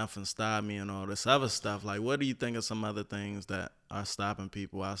 can't nothing stop me and all this other stuff, like what do you think of some other things that are stopping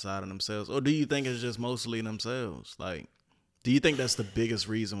people outside of themselves? Or do you think it's just mostly themselves? Like, do you think that's the biggest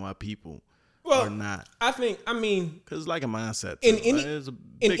reason why people are not? I mean, Because it's like a mindset. in too. any Like, it's a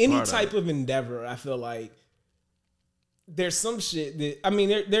in big any part of type it. of endeavor, I feel like there's some shit that, I mean,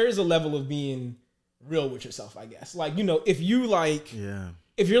 there is a level of being real with yourself, I guess. Like, you know, if you like, Yeah.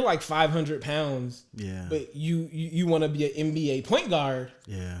 if you're like 500 pounds, Yeah. but you want to be an NBA point guard,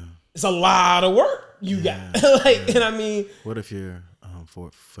 Yeah. it's a lot of work you got. Like, and I mean, What if you're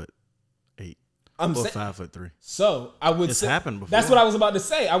 4'8" I'm or saying, 5'3"? so I would It's say, happened before. that's what I was about to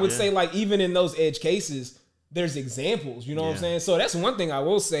say. I would Yeah. say, like, even in those edge cases, there's examples, you know what I'm Yeah. saying? So that's one thing I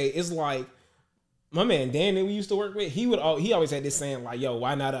will say is like, my man Dan that we used to work with, he always had this saying like, yo,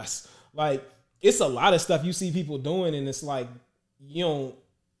 why not us? Like, it's a lot of stuff you see people doing and it's like you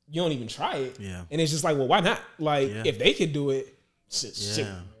don't even try it. Yeah. And it's just like, well, why not? Like, Yeah. if they could do it, shit,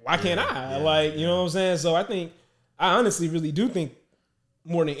 Yeah. why can't Yeah. I? Yeah. Like, you know what I'm saying? So I honestly really do think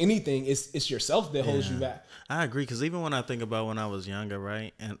more than anything, it's yourself that holds you back. I agree, because even when I think about when I was younger,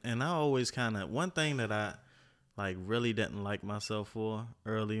 right, and I always kind of, one thing that I like really didn't like myself for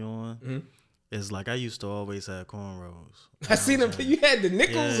early on Mm-hmm. is like I used to always have cornrows. I seen them. You had the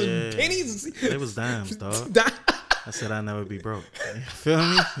nickels Yeah, and yeah. pennies. They was dimes, dog. I said I'd never be broke. You feel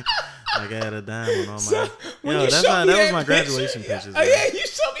me? Like I had a dime on all my. So, when Yo, you that showed me was my picture, graduation pictures. Oh man. yeah, you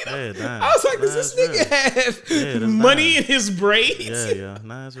showed me that. Yeah, dime. I was like, does Nah, this it's nigga have Yeah, that's money dime. in his braids? Yeah.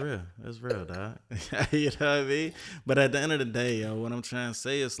 Nah, it's real. It's real, dog. You know what I mean? But at the end of the day, yo, what I'm trying to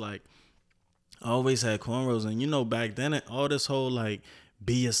say is like, I always had cornrows, and you know, back then, all this whole like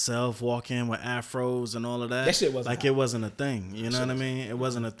be yourself, walk in with afros and all of that. That shit wasn't like hot. it wasn't a thing. You know what I mean? It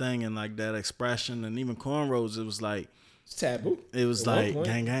wasn't a thing, and like that expression, and even cornrows, it was like It's taboo. it was At one like point.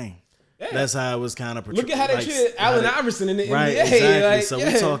 gang gang. Yeah. That's how it was kind of portrayed. Look at how they like, treated Allen how they- Iverson in the Right, NBA. exactly. Like, So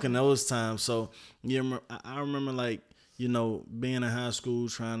yeah. we talking those times. So I remember like, you know, being in high school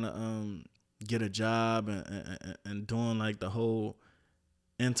trying to get a job and doing like the whole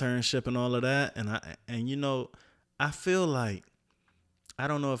internship and all of that. And you know, I feel like, I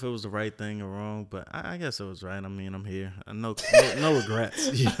don't know if it was the right thing or wrong, but I guess it was right. I mean, I'm here. No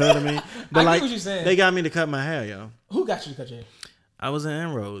regrets. You know what I mean? But I get like, what you're saying. they got me to cut my hair, yo. Who got you to cut your hair? I was in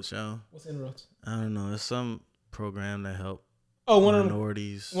Inroads, yo. What's inroads? I don't know. It's some program that help Oh, one of them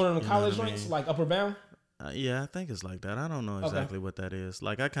minorities. college you know what I joints, mean? like Upper Bound. Yeah, I think it's like that. I don't know exactly what that is.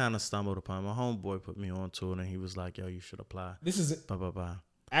 Like, I kind of stumbled upon. My homeboy put me on to it, and he was like, "Yo, you should apply." This is Blah blah blah.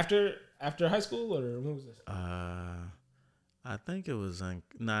 after high school, or when was this? I think it was in.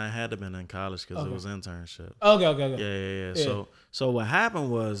 Nah, it had to have been in college because Okay. it was internship. Okay. Yeah. Yeah. So what happened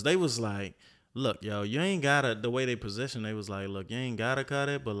was they was like, "Look, yo, you ain't gotta." The way they positioned, they was like, "Look, you ain't gotta cut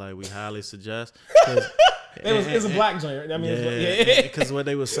it, but like we highly suggest." It's a black joint. Right? I mean, Yeah, because what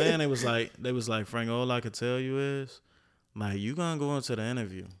they was saying, they was like, Frank, all I could tell you is, like, you gonna go into the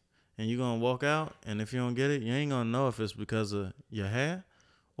interview and you gonna walk out, and if you don't get it, you ain't gonna know if it's because of your hair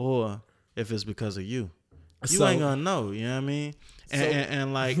or if it's because of you. You So- ain't gonna know, you know what I mean? And, So-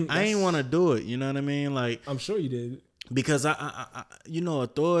 and like, I ain't want to do it, you know what I mean? Like, I'm sure you did. because I you know,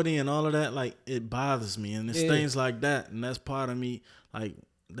 authority and all of that, like, it bothers me, and it's Yeah. things like that, and that's part of me, like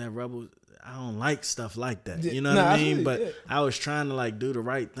that rebel. I don't like stuff like that, Yeah, you know nah, what I I mean? feel But you, yeah. I was trying to like do the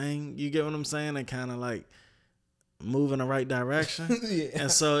right thing. You get what I'm saying? And kind of like move in the right direction. Yeah.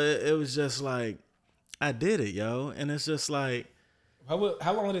 And so it was just like I did it, yo. And it's just like, How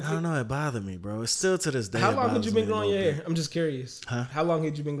long did it I take? don't know, it bothered me, bro. It's still to this day. How it long had bothers you me been a growing your little hair? I'm just curious. Huh? How long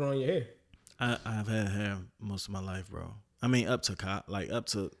had you been growing your hair? I've had hair most of my life, bro. I mean, up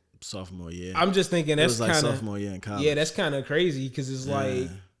to sophomore year. I'm just thinking it that's was like kind of sophomore year in college. yeah, that's kind of crazy because it's like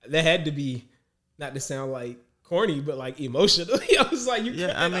that had to be, not to sound like corny, but like emotional. I was like, you. Yeah,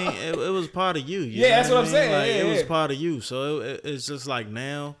 I can't- mean, it was part of you. Yeah, that's what I'm saying. Like, Yeah, it was yeah. part of you. So it's just like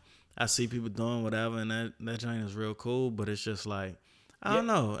now, I see people doing whatever, and that joint is real cool. But it's just like, I don't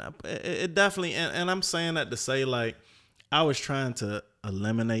know. It definitely, and I'm saying that to say like, I was trying to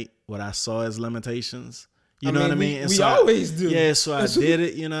eliminate what I saw as limitations. You know what I mean? And We so always do. Yeah, so I did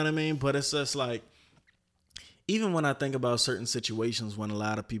it. You know what I mean? But it's just like, even when I think about certain situations when a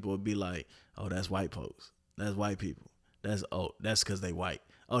lot of people would be like, oh, that's white folks. That's white people. That's because they white.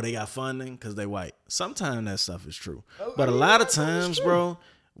 Oh, they got funding because they white. Sometimes that stuff is true. But a lot of times, bro,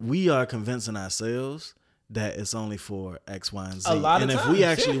 we are convincing ourselves that it's only for X, Y, and Z. A lot of and if times, we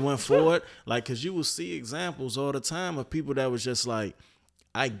actually went forward, like, because you will see examples all the time of people that was just like,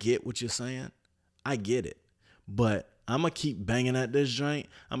 I get what you're saying. I get it. But I'm going to keep banging at this joint.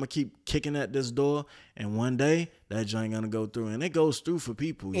 I'm going to keep kicking at this door. And one day, that joint going to go through. And it goes through for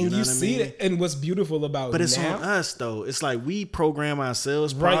people. You know what I mean? That. And what's beautiful about But it's now, on us, though. It's like we program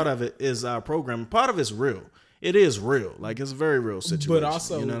ourselves. Right. Part of it is our programming. Part of it's real. It is real. Like, it's a very real situation. But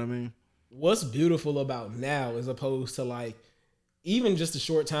also, you know what I mean? What's beautiful about now as opposed to like, even just a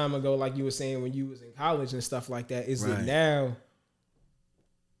short time ago, like you were saying when you was in college and stuff like that, is that now,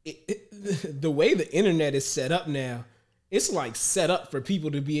 the way the internet is set up now, it's like set up for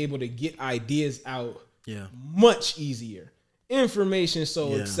people to be able to get ideas out much easier. Information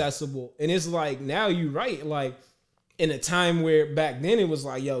so accessible. And it's like, now you're right, like in a time where back then it was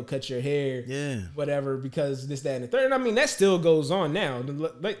like, yo, cut your hair, whatever, because this, that, and the third. And I mean, that still goes on now.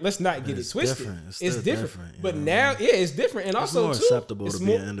 Let's not get it twisted. It's different. But now, it's different. And it's also, more acceptable to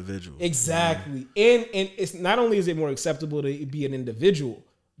be an individual. Exactly. And it's not only is it more acceptable to be an individual,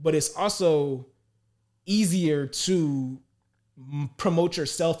 but it's also easier to promote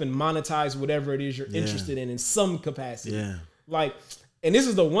yourself and monetize whatever it is you're interested in some capacity. Yeah. Like, and this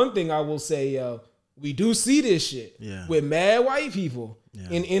is the one thing I will say, we do see this shit with mad white people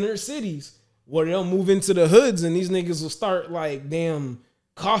in inner cities where they'll move into the hoods and these niggas will start like damn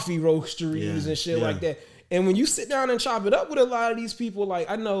coffee roasteries and shit like that. And when you sit down and chop it up with a lot of these people, like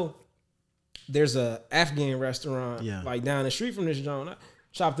I know there's a Afghan restaurant like down the street from this joint. I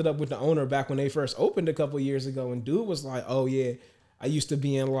chopped it up with the owner back when they first opened a couple years ago, and dude was like, oh yeah, I used to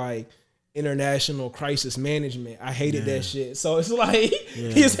be in like international crisis management. I hated that shit. So it's like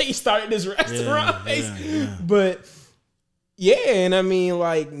he started this restaurant but and I mean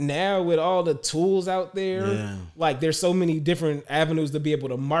like now with all the tools out there, like there's so many different avenues to be able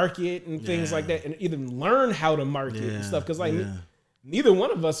to market and things like that, and even learn how to market and stuff, because like neither one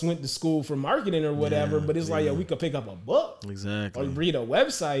of us went to school for marketing or whatever, but it's like we could pick up a book or read a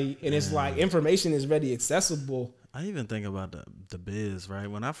website, and it's like information is ready accessible. I even think about the biz, right?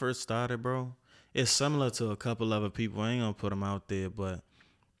 When I first started, bro, it's similar to a couple other people. I ain't gonna put them out there, but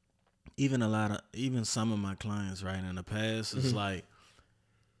even some of my clients, right, in the past, it's like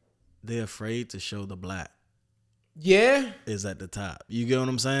they're afraid to show the black. Is at the top. You get what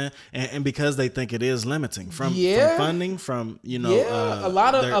I'm saying? And because they think it is limiting from funding, from a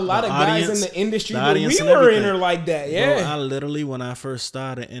lot of guys in the industry that we were in are like that. Bro, I literally, when I first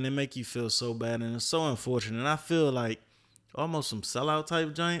started, and it make you feel so bad, and it's so unfortunate. And I feel like almost some sellout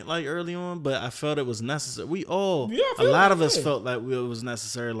type joint like early on, but I felt it was necessary. We all, a lot of us felt like it was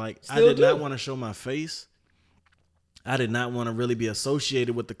necessary. Like I did not want to show my face. I did not want to really be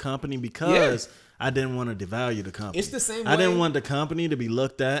associated with the company because I didn't want to devalue the company. It's the same way. I didn't want the company to be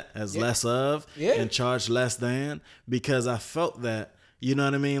looked at as less of and charged less than, because I felt that, you know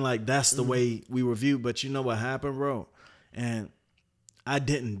what I mean? Like that's the way we were viewed. But you know what happened, bro? And I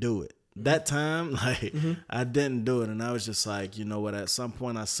didn't do it. That time, like I didn't do it. And I was just like, you know what? At some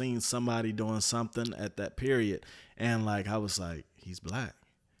point I seen somebody doing something at that period. And like, I was like, he's black.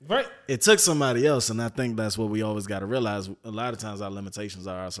 Right. It took somebody else, and I think that's what we always got to realize. A lot of times our limitations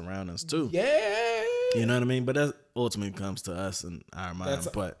are our surroundings too. You know what I mean? But that ultimately comes to us and our mind.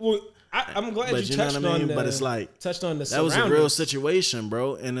 I'm glad you touched on but it's like touched on the that was a real situation,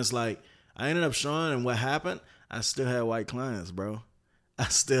 bro. And it's like I ended up showing, and what happened? I still had white clients, bro. I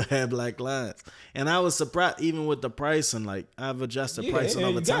still had black clients, and I was surprised even with the price, and like I've adjusted pricing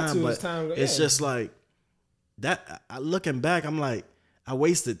over time, but it's just like that. Looking back, I'm like, I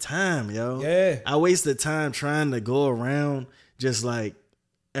wasted time, yo. I wasted time trying to go around just like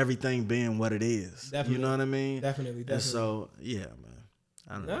everything being what it is. Definitely. You know what I mean? Definitely. And so, yeah, man.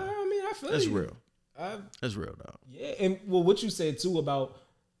 I don't know. I mean, I feel it's you. real. It's real, dog. Yeah, and well, what you said too about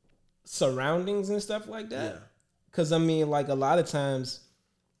surroundings and stuff like that. Because I mean, like a lot of times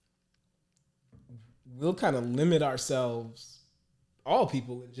we'll kind of limit ourselves, all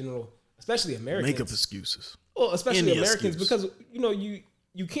people in general, especially Americans. Make up excuses. Well, especially Americans, because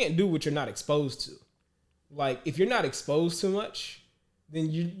you can't do what you're not exposed to. Like if you're not exposed to much, then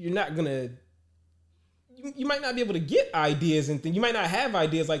you're not gonna. you might not be able to get ideas and things. You might not have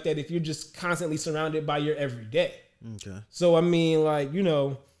ideas like that if you're just constantly surrounded by your everyday. Okay. So I mean, like, you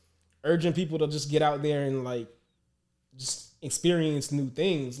know, urging people to just get out there and like just experience new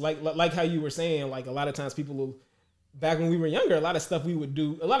things. Like how you were saying, like a lot of times people will, back when we were younger, a lot of stuff we would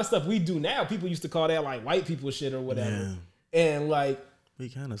do, a lot of stuff we do now, people used to call that like white people shit or whatever. Yeah. And like, We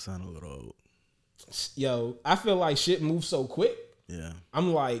kind of sound a little old. yo, I feel like shit moves so quick. Yeah.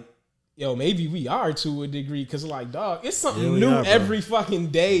 I'm like, yo, maybe we are to a degree, because like, dog, it's something Yeah, we new are, bro. every fucking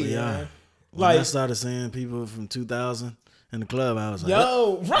day, We man. are. When I Like, started seeing people from 2000 in the club, I was like,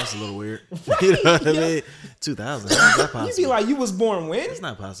 yo, right. that's a little weird. You know what I yo. mean? 2000. How's that possible? You be like, you was born when? It's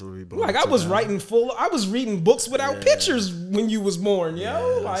not possible to be born Like, in I was 2000. I was reading books without Yeah. pictures when you was born, yo. Yeah,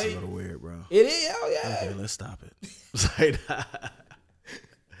 that's a like, little weird, bro. it is, yo, yeah. Okay, let's stop it. It's like,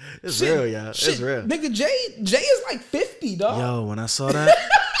 it's Shit, real, y'all. shit, It's real. Nigga, Jay is like 50, dog. Yo, when I saw that,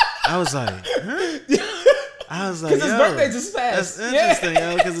 I was like, huh? I was like, 'Cause his yo, birthday just passed. That's Yeah. interesting,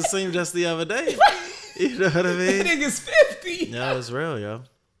 yo, because it seemed just the other day. You know what I That mean? nigga's 50. Yeah, it's real, yo.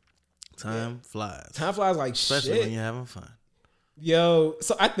 Time flies. Time flies like Especially shit. when you're having fun. Yo,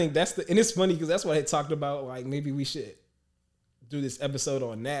 so I think and it's funny because that's what I talked about. Like, maybe we should do this episode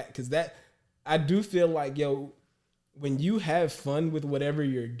on that, because that, I do feel like, yo, when you have fun with whatever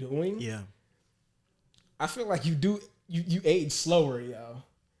you're doing, Yeah. I feel like you age slower, yo.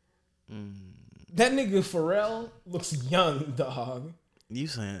 Mm. That nigga Pharrell looks young, dog. You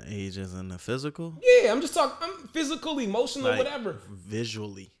saying age is in the physical? Yeah, I'm just talking. I'm physical, emotional, Like, whatever.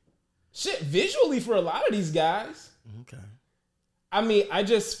 visually. Shit, visually for a lot of these guys. Okay. I mean, I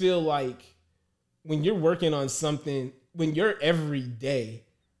just feel like when you're working on something, when your every day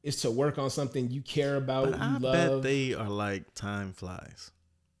is to work on something you care about, But you I love. bet they are like time flies.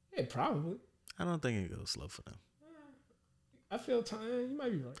 Yeah, probably. I don't think it goes slow for them. I feel time. You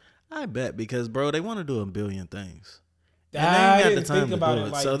might be right. I bet because, bro, they want to do a billion things. And I they ain't got didn't the time think to about do it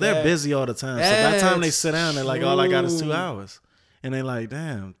it. like So they're that. busy all the time. So by the time they That's sit down, they're like, all I got is 2 true. hours. And they like,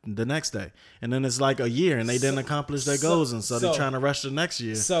 damn, the next day. And then it's like a year and they didn't accomplish their goals. And so they're trying to rush the next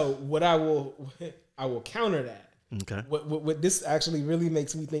year. So what I will counter that. Okay. What this actually really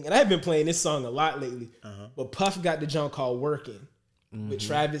makes me think, and I have been playing this song a lot lately, Uh-huh. but Puff got the joint called "Working" with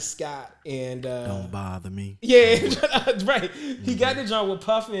Travis Scott and Don't bother me. yeah, right. He got the joint with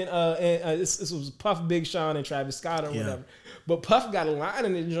Puff and this was Puff, Big Sean, and Travis Scott or Yeah. whatever. But Puff got a line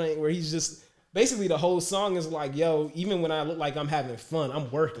in the joint where he's just basically the whole song is like, "Yo, even when I look like I'm having fun,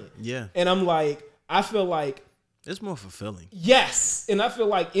 I'm working." Yeah. And I'm like, I feel like. It's more fulfilling. Yes. And I feel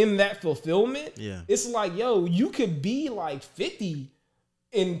like in that fulfillment, Yeah. it's like, yo, you could be like 50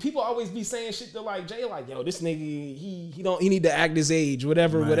 and people always be saying shit to like Jay, like, yo, this nigga, he need to act his age,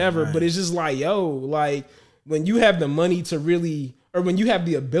 whatever, Right, whatever. right. But it's just like, yo, like when you have the money to really, or when you have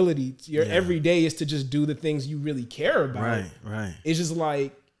the ability, your Yeah. everyday is to just do the things you really care about. Right, right. It's just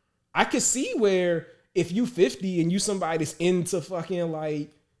like, I could see where if you 50 and you somebody that's into fucking like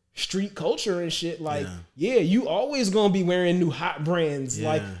street culture and shit, like, yeah, you always gonna be wearing new hot brands. Yeah,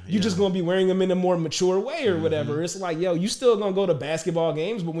 like, you just gonna be wearing them in a more mature way or whatever. It's like, yo, you still gonna go to basketball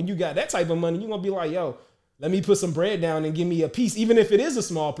games, but when you got that type of money, you gonna be like, yo, let me put some bread down and give me a piece, even if it is a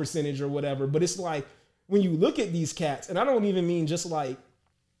small percentage or whatever. But it's like, when you look at these cats, and I don't even mean just like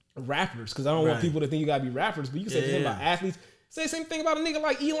rappers, because I don't want Right. people to think you gotta be rappers, but you can say the same Yeah. about athletes. Say the same thing about a nigga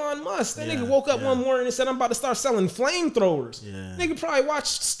like Elon Musk. That Yeah, nigga woke up yeah. one morning and said, I'm about to start selling flamethrowers. Yeah. Nigga probably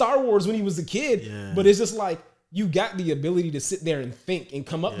watched Star Wars when he was a kid, Yeah. but it's just like, you got the ability to sit there and think and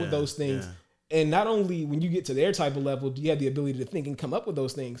come up with Yeah, those things. yeah. And not only when you get to their type of level, do you have the ability to think and come up with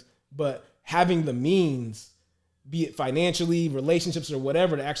those things, but having the means, be it financially, relationships, or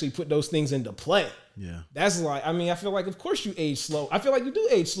whatever, to actually put those things into play. Yeah. That's like, I mean, I feel like, of course you age slow. I feel like you do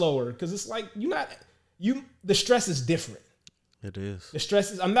age slower because it's like, the stress is different. It is. The stress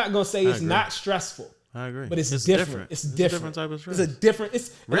is, I'm not going to say it's agree. not stressful, I agree. but it's different. It's different. It's a different type of stress. It's a different,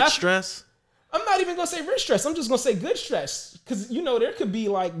 and Rich I- stress. I'm not even going to say rich stress. I'm just going to say good stress. Because, there could be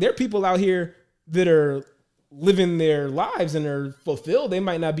like, there are people out here that are living their lives and are fulfilled. They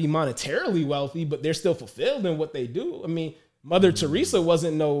might not be monetarily wealthy, but they're still fulfilled in what they do. I mean, Mother Teresa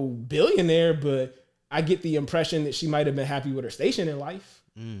wasn't no billionaire, but I get the impression that she might have been happy with her station in life.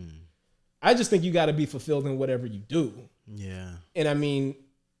 I just think you got to be fulfilled in whatever you do. Yeah. And I mean,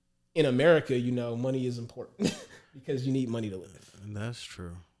 in America, money is important because you need money to live. That's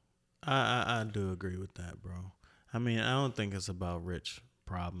true. I do agree with that, bro. I mean, I don't think it's about rich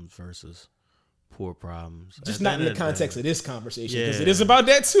problems versus poor problems. Just At not in the end of context day- of this conversation, because Yeah. it is about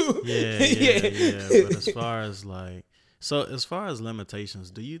that too. Yeah. But as far as like, so as far as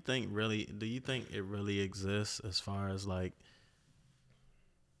limitations, do you think it really exists as far as like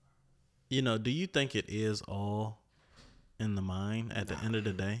you know, do you think it is all in the mind at the end of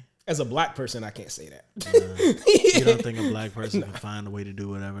the day? As a black person, I can't say that. You don't think a black person can find a way to do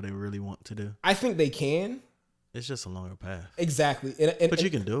whatever they really want to do? I think they can. It's just a longer path. Exactly. But you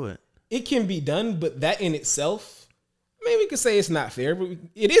can do it. It can be done, but that in itself, I mean, we could say it's not fair, but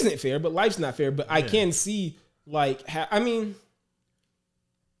it isn't fair, but life's not fair. But I can see, like, I mean,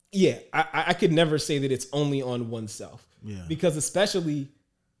 yeah, I could never say that it's only on oneself. Yeah. Because especially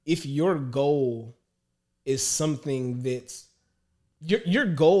if your goal is something that's, your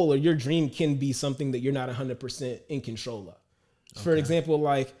goal or your dream can be something that you're not 100% in control of. For example,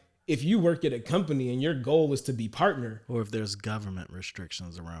 like if you work at a company and your goal is to be partner. Or if there's government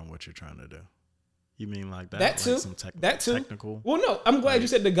restrictions around what you're trying to do. You mean like that? That too. Like some that too. Technical? Well, no, I'm glad you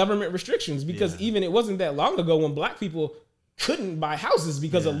said the government restrictions because even it wasn't that long ago when black people couldn't buy houses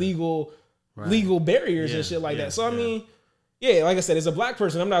because of legal barriers and shit like that. So, I mean, like I said, as a black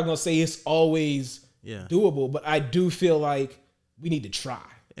person, I'm not going to say it's always doable, but I do feel like we need to try.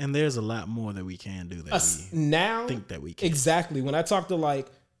 And there's a lot more that we can do that we now think that we can. Exactly. When I talk to like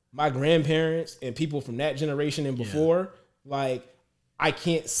my grandparents and people from that generation and before, like I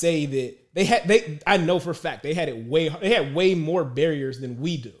can't say that I know for a fact they had way more barriers than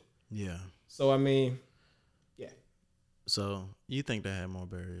we do. Yeah. So I mean, yeah. So you think they had more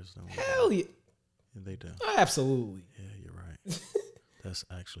barriers than we Hell yeah. They do. Absolutely. Yeah, you're right. That's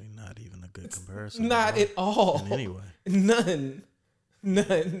actually not even a good comparison. Not at all. In any way. None,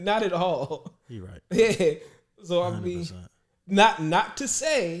 not at all. You're right. Yeah. So I 100%. mean, not to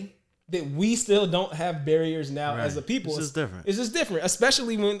say that we still don't have barriers now as a people. It's just different. It's just different,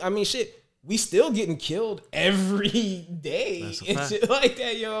 especially when, I mean, shit, we still getting killed every day and shit like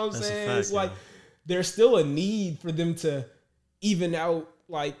that. You know what I'm saying? It's like there's still a need for them to even out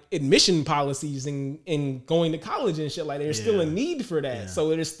like admission policies and going to college and shit like that. There's still a need for that. So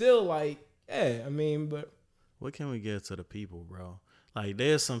there's still like, I mean, but what can we get to the people, bro? Like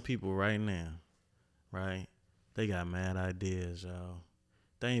there's some people right now, right? They got mad ideas, yo.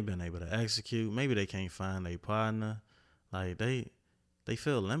 They ain't been able to execute. Maybe they can't find a partner. Like they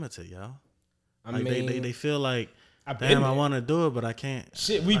feel limited, yo. I like mean, they feel like, damn, I want to do it, but I can't.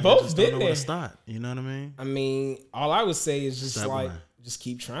 Shit, we like, both I just been don't know there. where to start. You know what I mean? I mean, all I would say is just Step like, one. just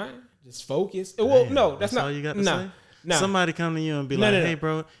keep trying, just focus. Well, no, that's not all you got to nah, say. Nah. Somebody come to you and be like, hey,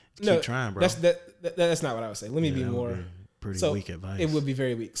 bro, keep trying, bro. That's not what I would say. Let me be that would more. be pretty weak advice. It would be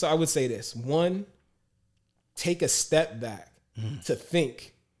very weak. So I would say this: one, take a step back to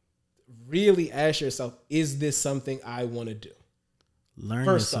think. Really ask yourself, is this something I want to do? Learn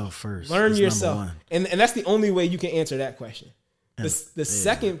yourself first. Learn yourself. And that's the only way you can answer that question. The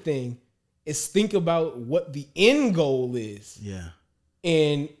second thing is think about what the end goal is. Yeah.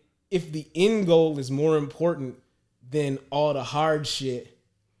 And if the end goal is more important than all the hard shit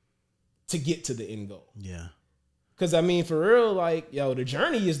to get to the end goal. Yeah. Because, I mean, for real, like, yo, the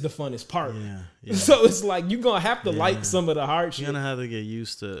journey is the funnest part. Yeah. So it's like you're going to have to like some of the hard shit. You're going to have to get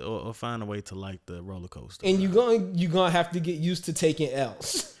used to or find a way to like the roller coaster. And you're going to have to get used to taking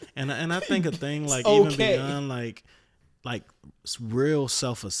L's. And I think a thing like even beyond like real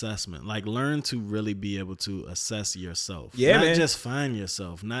self-assessment, like learn to really be able to assess yourself. Yeah, not man. just find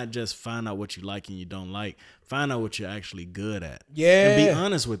yourself, not just find out what you like and you don't like. Find out what you're actually good at. Yeah. And be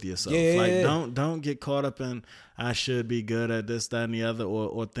honest with yourself. Yeah. Like don't get caught up in I should be good at this, that, and the other,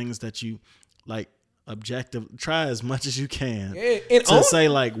 or things that you like objective. Try as much as you can to say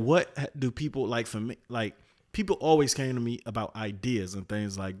like what do people like. For me, like people always came to me about ideas and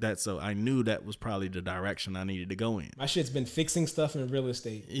things like that. So I knew that was probably the direction I needed to go in. My shit's been fixing stuff in real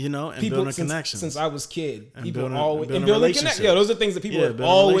estate. You know, and people, building connections. Since I was a kid. And People building, always building connections. Yeah, those are things that people have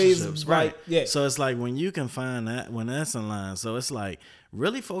always right. Yeah. So it's like when you can find that, when that's in line. So it's like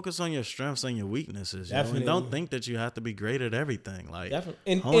really focus on your strengths and your weaknesses. Definitely. And don't think that you have to be great at everything. Like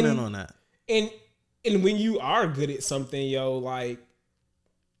hone in on that. And when you are good at something, yo, like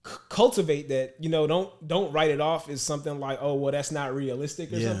cultivate that. You know, don't write it off as something like, oh, well, that's not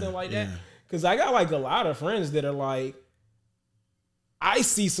realistic or something like that. Because I got like a lot of friends that are like, I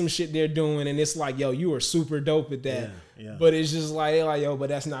see some shit they're doing and it's like, yo, you are super dope at that. Yeah. But it's just like, yo, but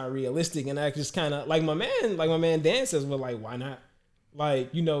that's not realistic. And I just kind of like my man Dan says, well, like, why not?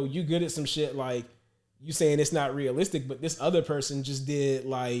 Like, you know, you good at some shit, like you saying it's not realistic, but this other person just did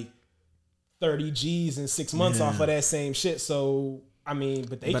like 30 G's in 6 months off of that same shit. So I mean,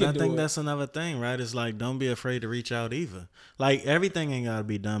 but I think that's another thing, right? It's like, don't be afraid to reach out either. Like, everything ain't got to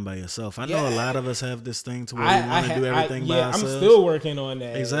be done by yourself. I know a lot of us have this thing to where we want to do everything by ourselves. I'm still working on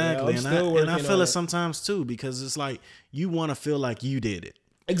that. Exactly. And I feel it sometimes too, because it's like, you want to feel like you did it.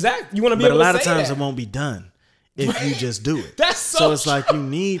 Exactly. You want to be able to say that. But a lot of times it won't be done. if you just do it. That's so it's like you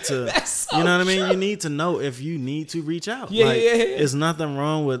need to, That's so you know what I mean? true. You need to know if you need to reach out. Yeah, like, yeah. There's nothing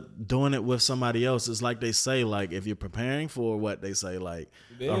wrong with doing it with somebody else. It's like they say, like, if you're preparing for what they say, like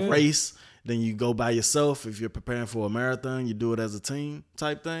a race, then you go by yourself. If you're preparing for a marathon, you do it as a team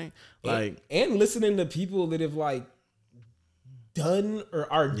type thing. Like, and listening to people that have like done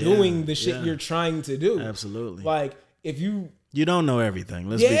or are doing the shit you're trying to do. Absolutely. Like if you don't know everything.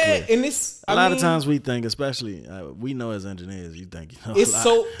 Let's be clear. and it's a lot of times we think, especially we know as engineers, you think you know it's a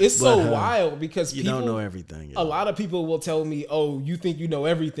lot, so wild because you people, don't know everything. A lot of people will tell me, "Oh, you think you know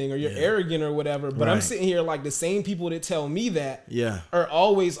everything, or you're arrogant, or whatever." But I'm sitting here like the same people that tell me that are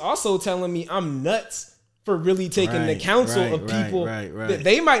always also telling me I'm nuts for really taking the counsel of people that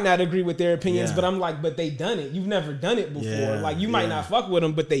they might not agree with their opinions, but I'm like, but they done it. You've never done it before. Like you might not fuck with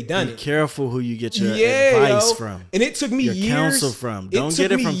them, but they done it. Be careful who you get your advice from. And it took me your years. Counsel from. Don't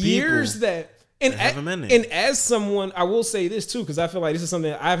get it from years people that and as someone, I will say this too, because I feel like this is something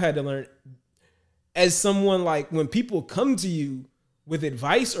that I've had to learn. As someone, like when people come to you with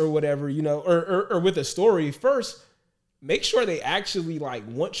advice or whatever, you know, or with a story, first make sure they actually like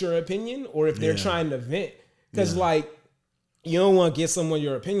want your opinion, or if they're trying to vent, because like you don't want to get someone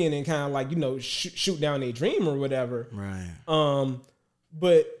your opinion and kind of like, you know, shoot down a dream or whatever. Right.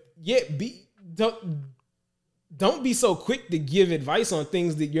 But don't be so quick to give advice on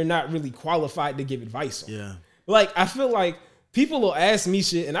things that you're not really qualified to give advice on. Yeah. Like I feel like people will ask me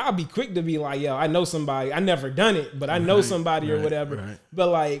shit and I'll be quick to be like, yo, I know somebody. I never done it, but I know somebody or whatever. Right. But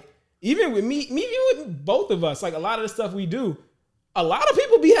like even with me, even with both of us, like a lot of the stuff we do, a lot of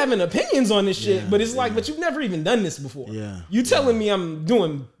people be having opinions on this shit, but it's like, but you've never even done this before. Yeah. You telling me I'm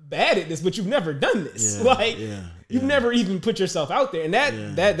doing bad at this, but you've never done this. You've never even put yourself out there. And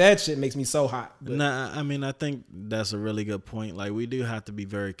that shit makes me so hot. But. Nah, I mean, I think that's a really good point. Like we do have to be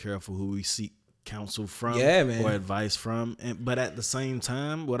very careful who we seek counsel from or advice from. But at the same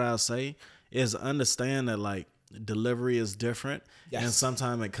time, what I'll say is understand that like delivery is different. Yes. And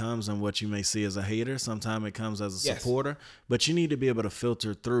sometimes it comes in what you may see as a hater. Sometimes it comes as a supporter. But you need to be able to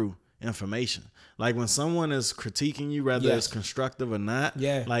filter through information. Like when someone is critiquing you, whether it's constructive or not,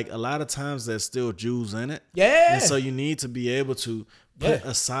 like a lot of times there's still jewels in it. Yeah. And so you need to be able to put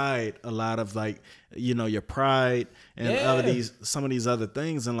aside a lot of like, you know, your pride and some of these other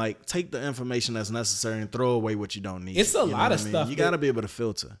things, and like take the information that's necessary and throw away what you don't need. It's a lot of stuff. You got to be able to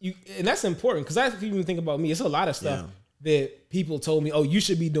filter. And that's important, because I even think about me. It's a lot of stuff that people told me, oh, you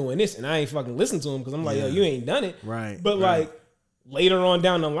should be doing this, and I ain't fucking listen to them because I'm like, yo, you ain't done it. Right. But like later on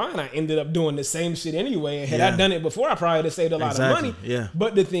down the line, I ended up doing the same shit anyway. And had I done it before, I probably would have saved a lot of money. Yeah.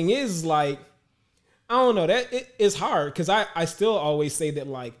 But the thing is, like, I don't know, that it's hard, because I still always say that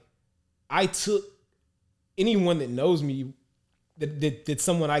like I took anyone that knows me, that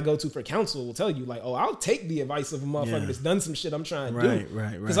someone I go to for counsel will tell you like, oh, I'll take the advice of a motherfucker that's done some shit I'm trying to do.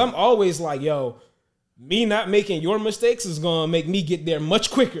 Right. Because I'm always like, yo, me not making your mistakes is gonna make me get there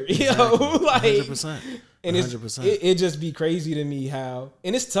much quicker. You know, like 100%. And it just be crazy to me how,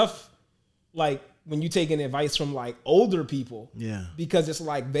 and it's tough, like when you taking advice from like older people, because it's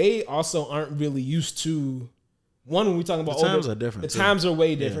like they also aren't really used to. One, when we talking about the times are different. The times are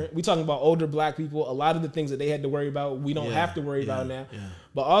way different. We talking about older black people. A lot of the things that they had to worry about, we don't have to worry about now.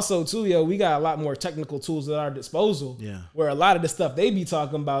 But also too, we got a lot more technical tools at our disposal. Where a lot of the stuff they be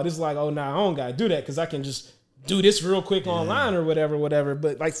talking about, it's like, oh, nah, I don't gotta do that because I can just do this real quick online or whatever.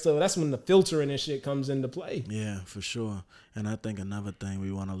 But like, so that's when the filtering and shit comes into play. Yeah, for sure. And I think another thing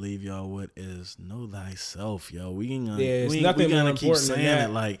we want to leave y'all with is know thyself, yo. We gonna keep saying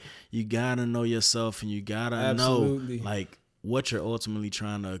it. Like, you gotta know yourself, and you gotta know like what you're ultimately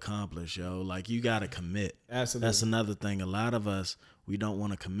trying to accomplish, yo. Like, you gotta commit. Absolutely. That's another thing. A lot of us, we don't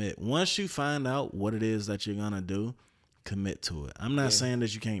want to commit. Once you find out what it is that you're gonna do, commit to it. I'm not saying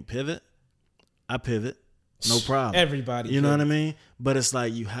that you can't pivot. I pivot. No problem. Everybody. You know what I mean? But it's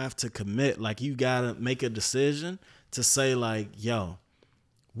like you have to commit. Like, you gotta make a decision to say like, yo,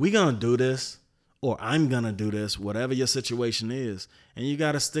 we gonna do this, or I'm gonna do this, whatever your situation is. And you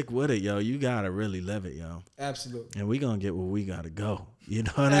gotta stick with it, yo. You gotta really live it, yo. Absolutely. And we gonna get where we gotta go. You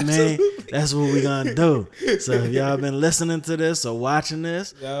know what I mean? That's what we gonna do. So if y'all been listening to this or watching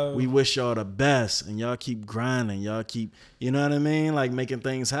this, we wish y'all the best. And y'all keep grinding. Y'all keep, you know what I mean? Like, making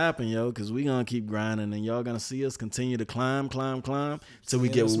things happen, yo. Because we gonna keep grinding, and y'all gonna see us continue to climb till we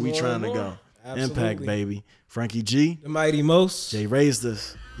get where we trying to go. Absolutely. Impact, baby. Frankie G. The Mighty Most. Jay raised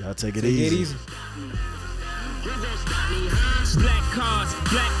us. Y'all take it easy. Black cars,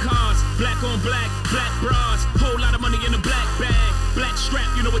 black on black bras, whole lot of money in a black bag, black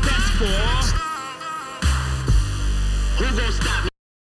strap, you know what that's for. Who gon' stop me?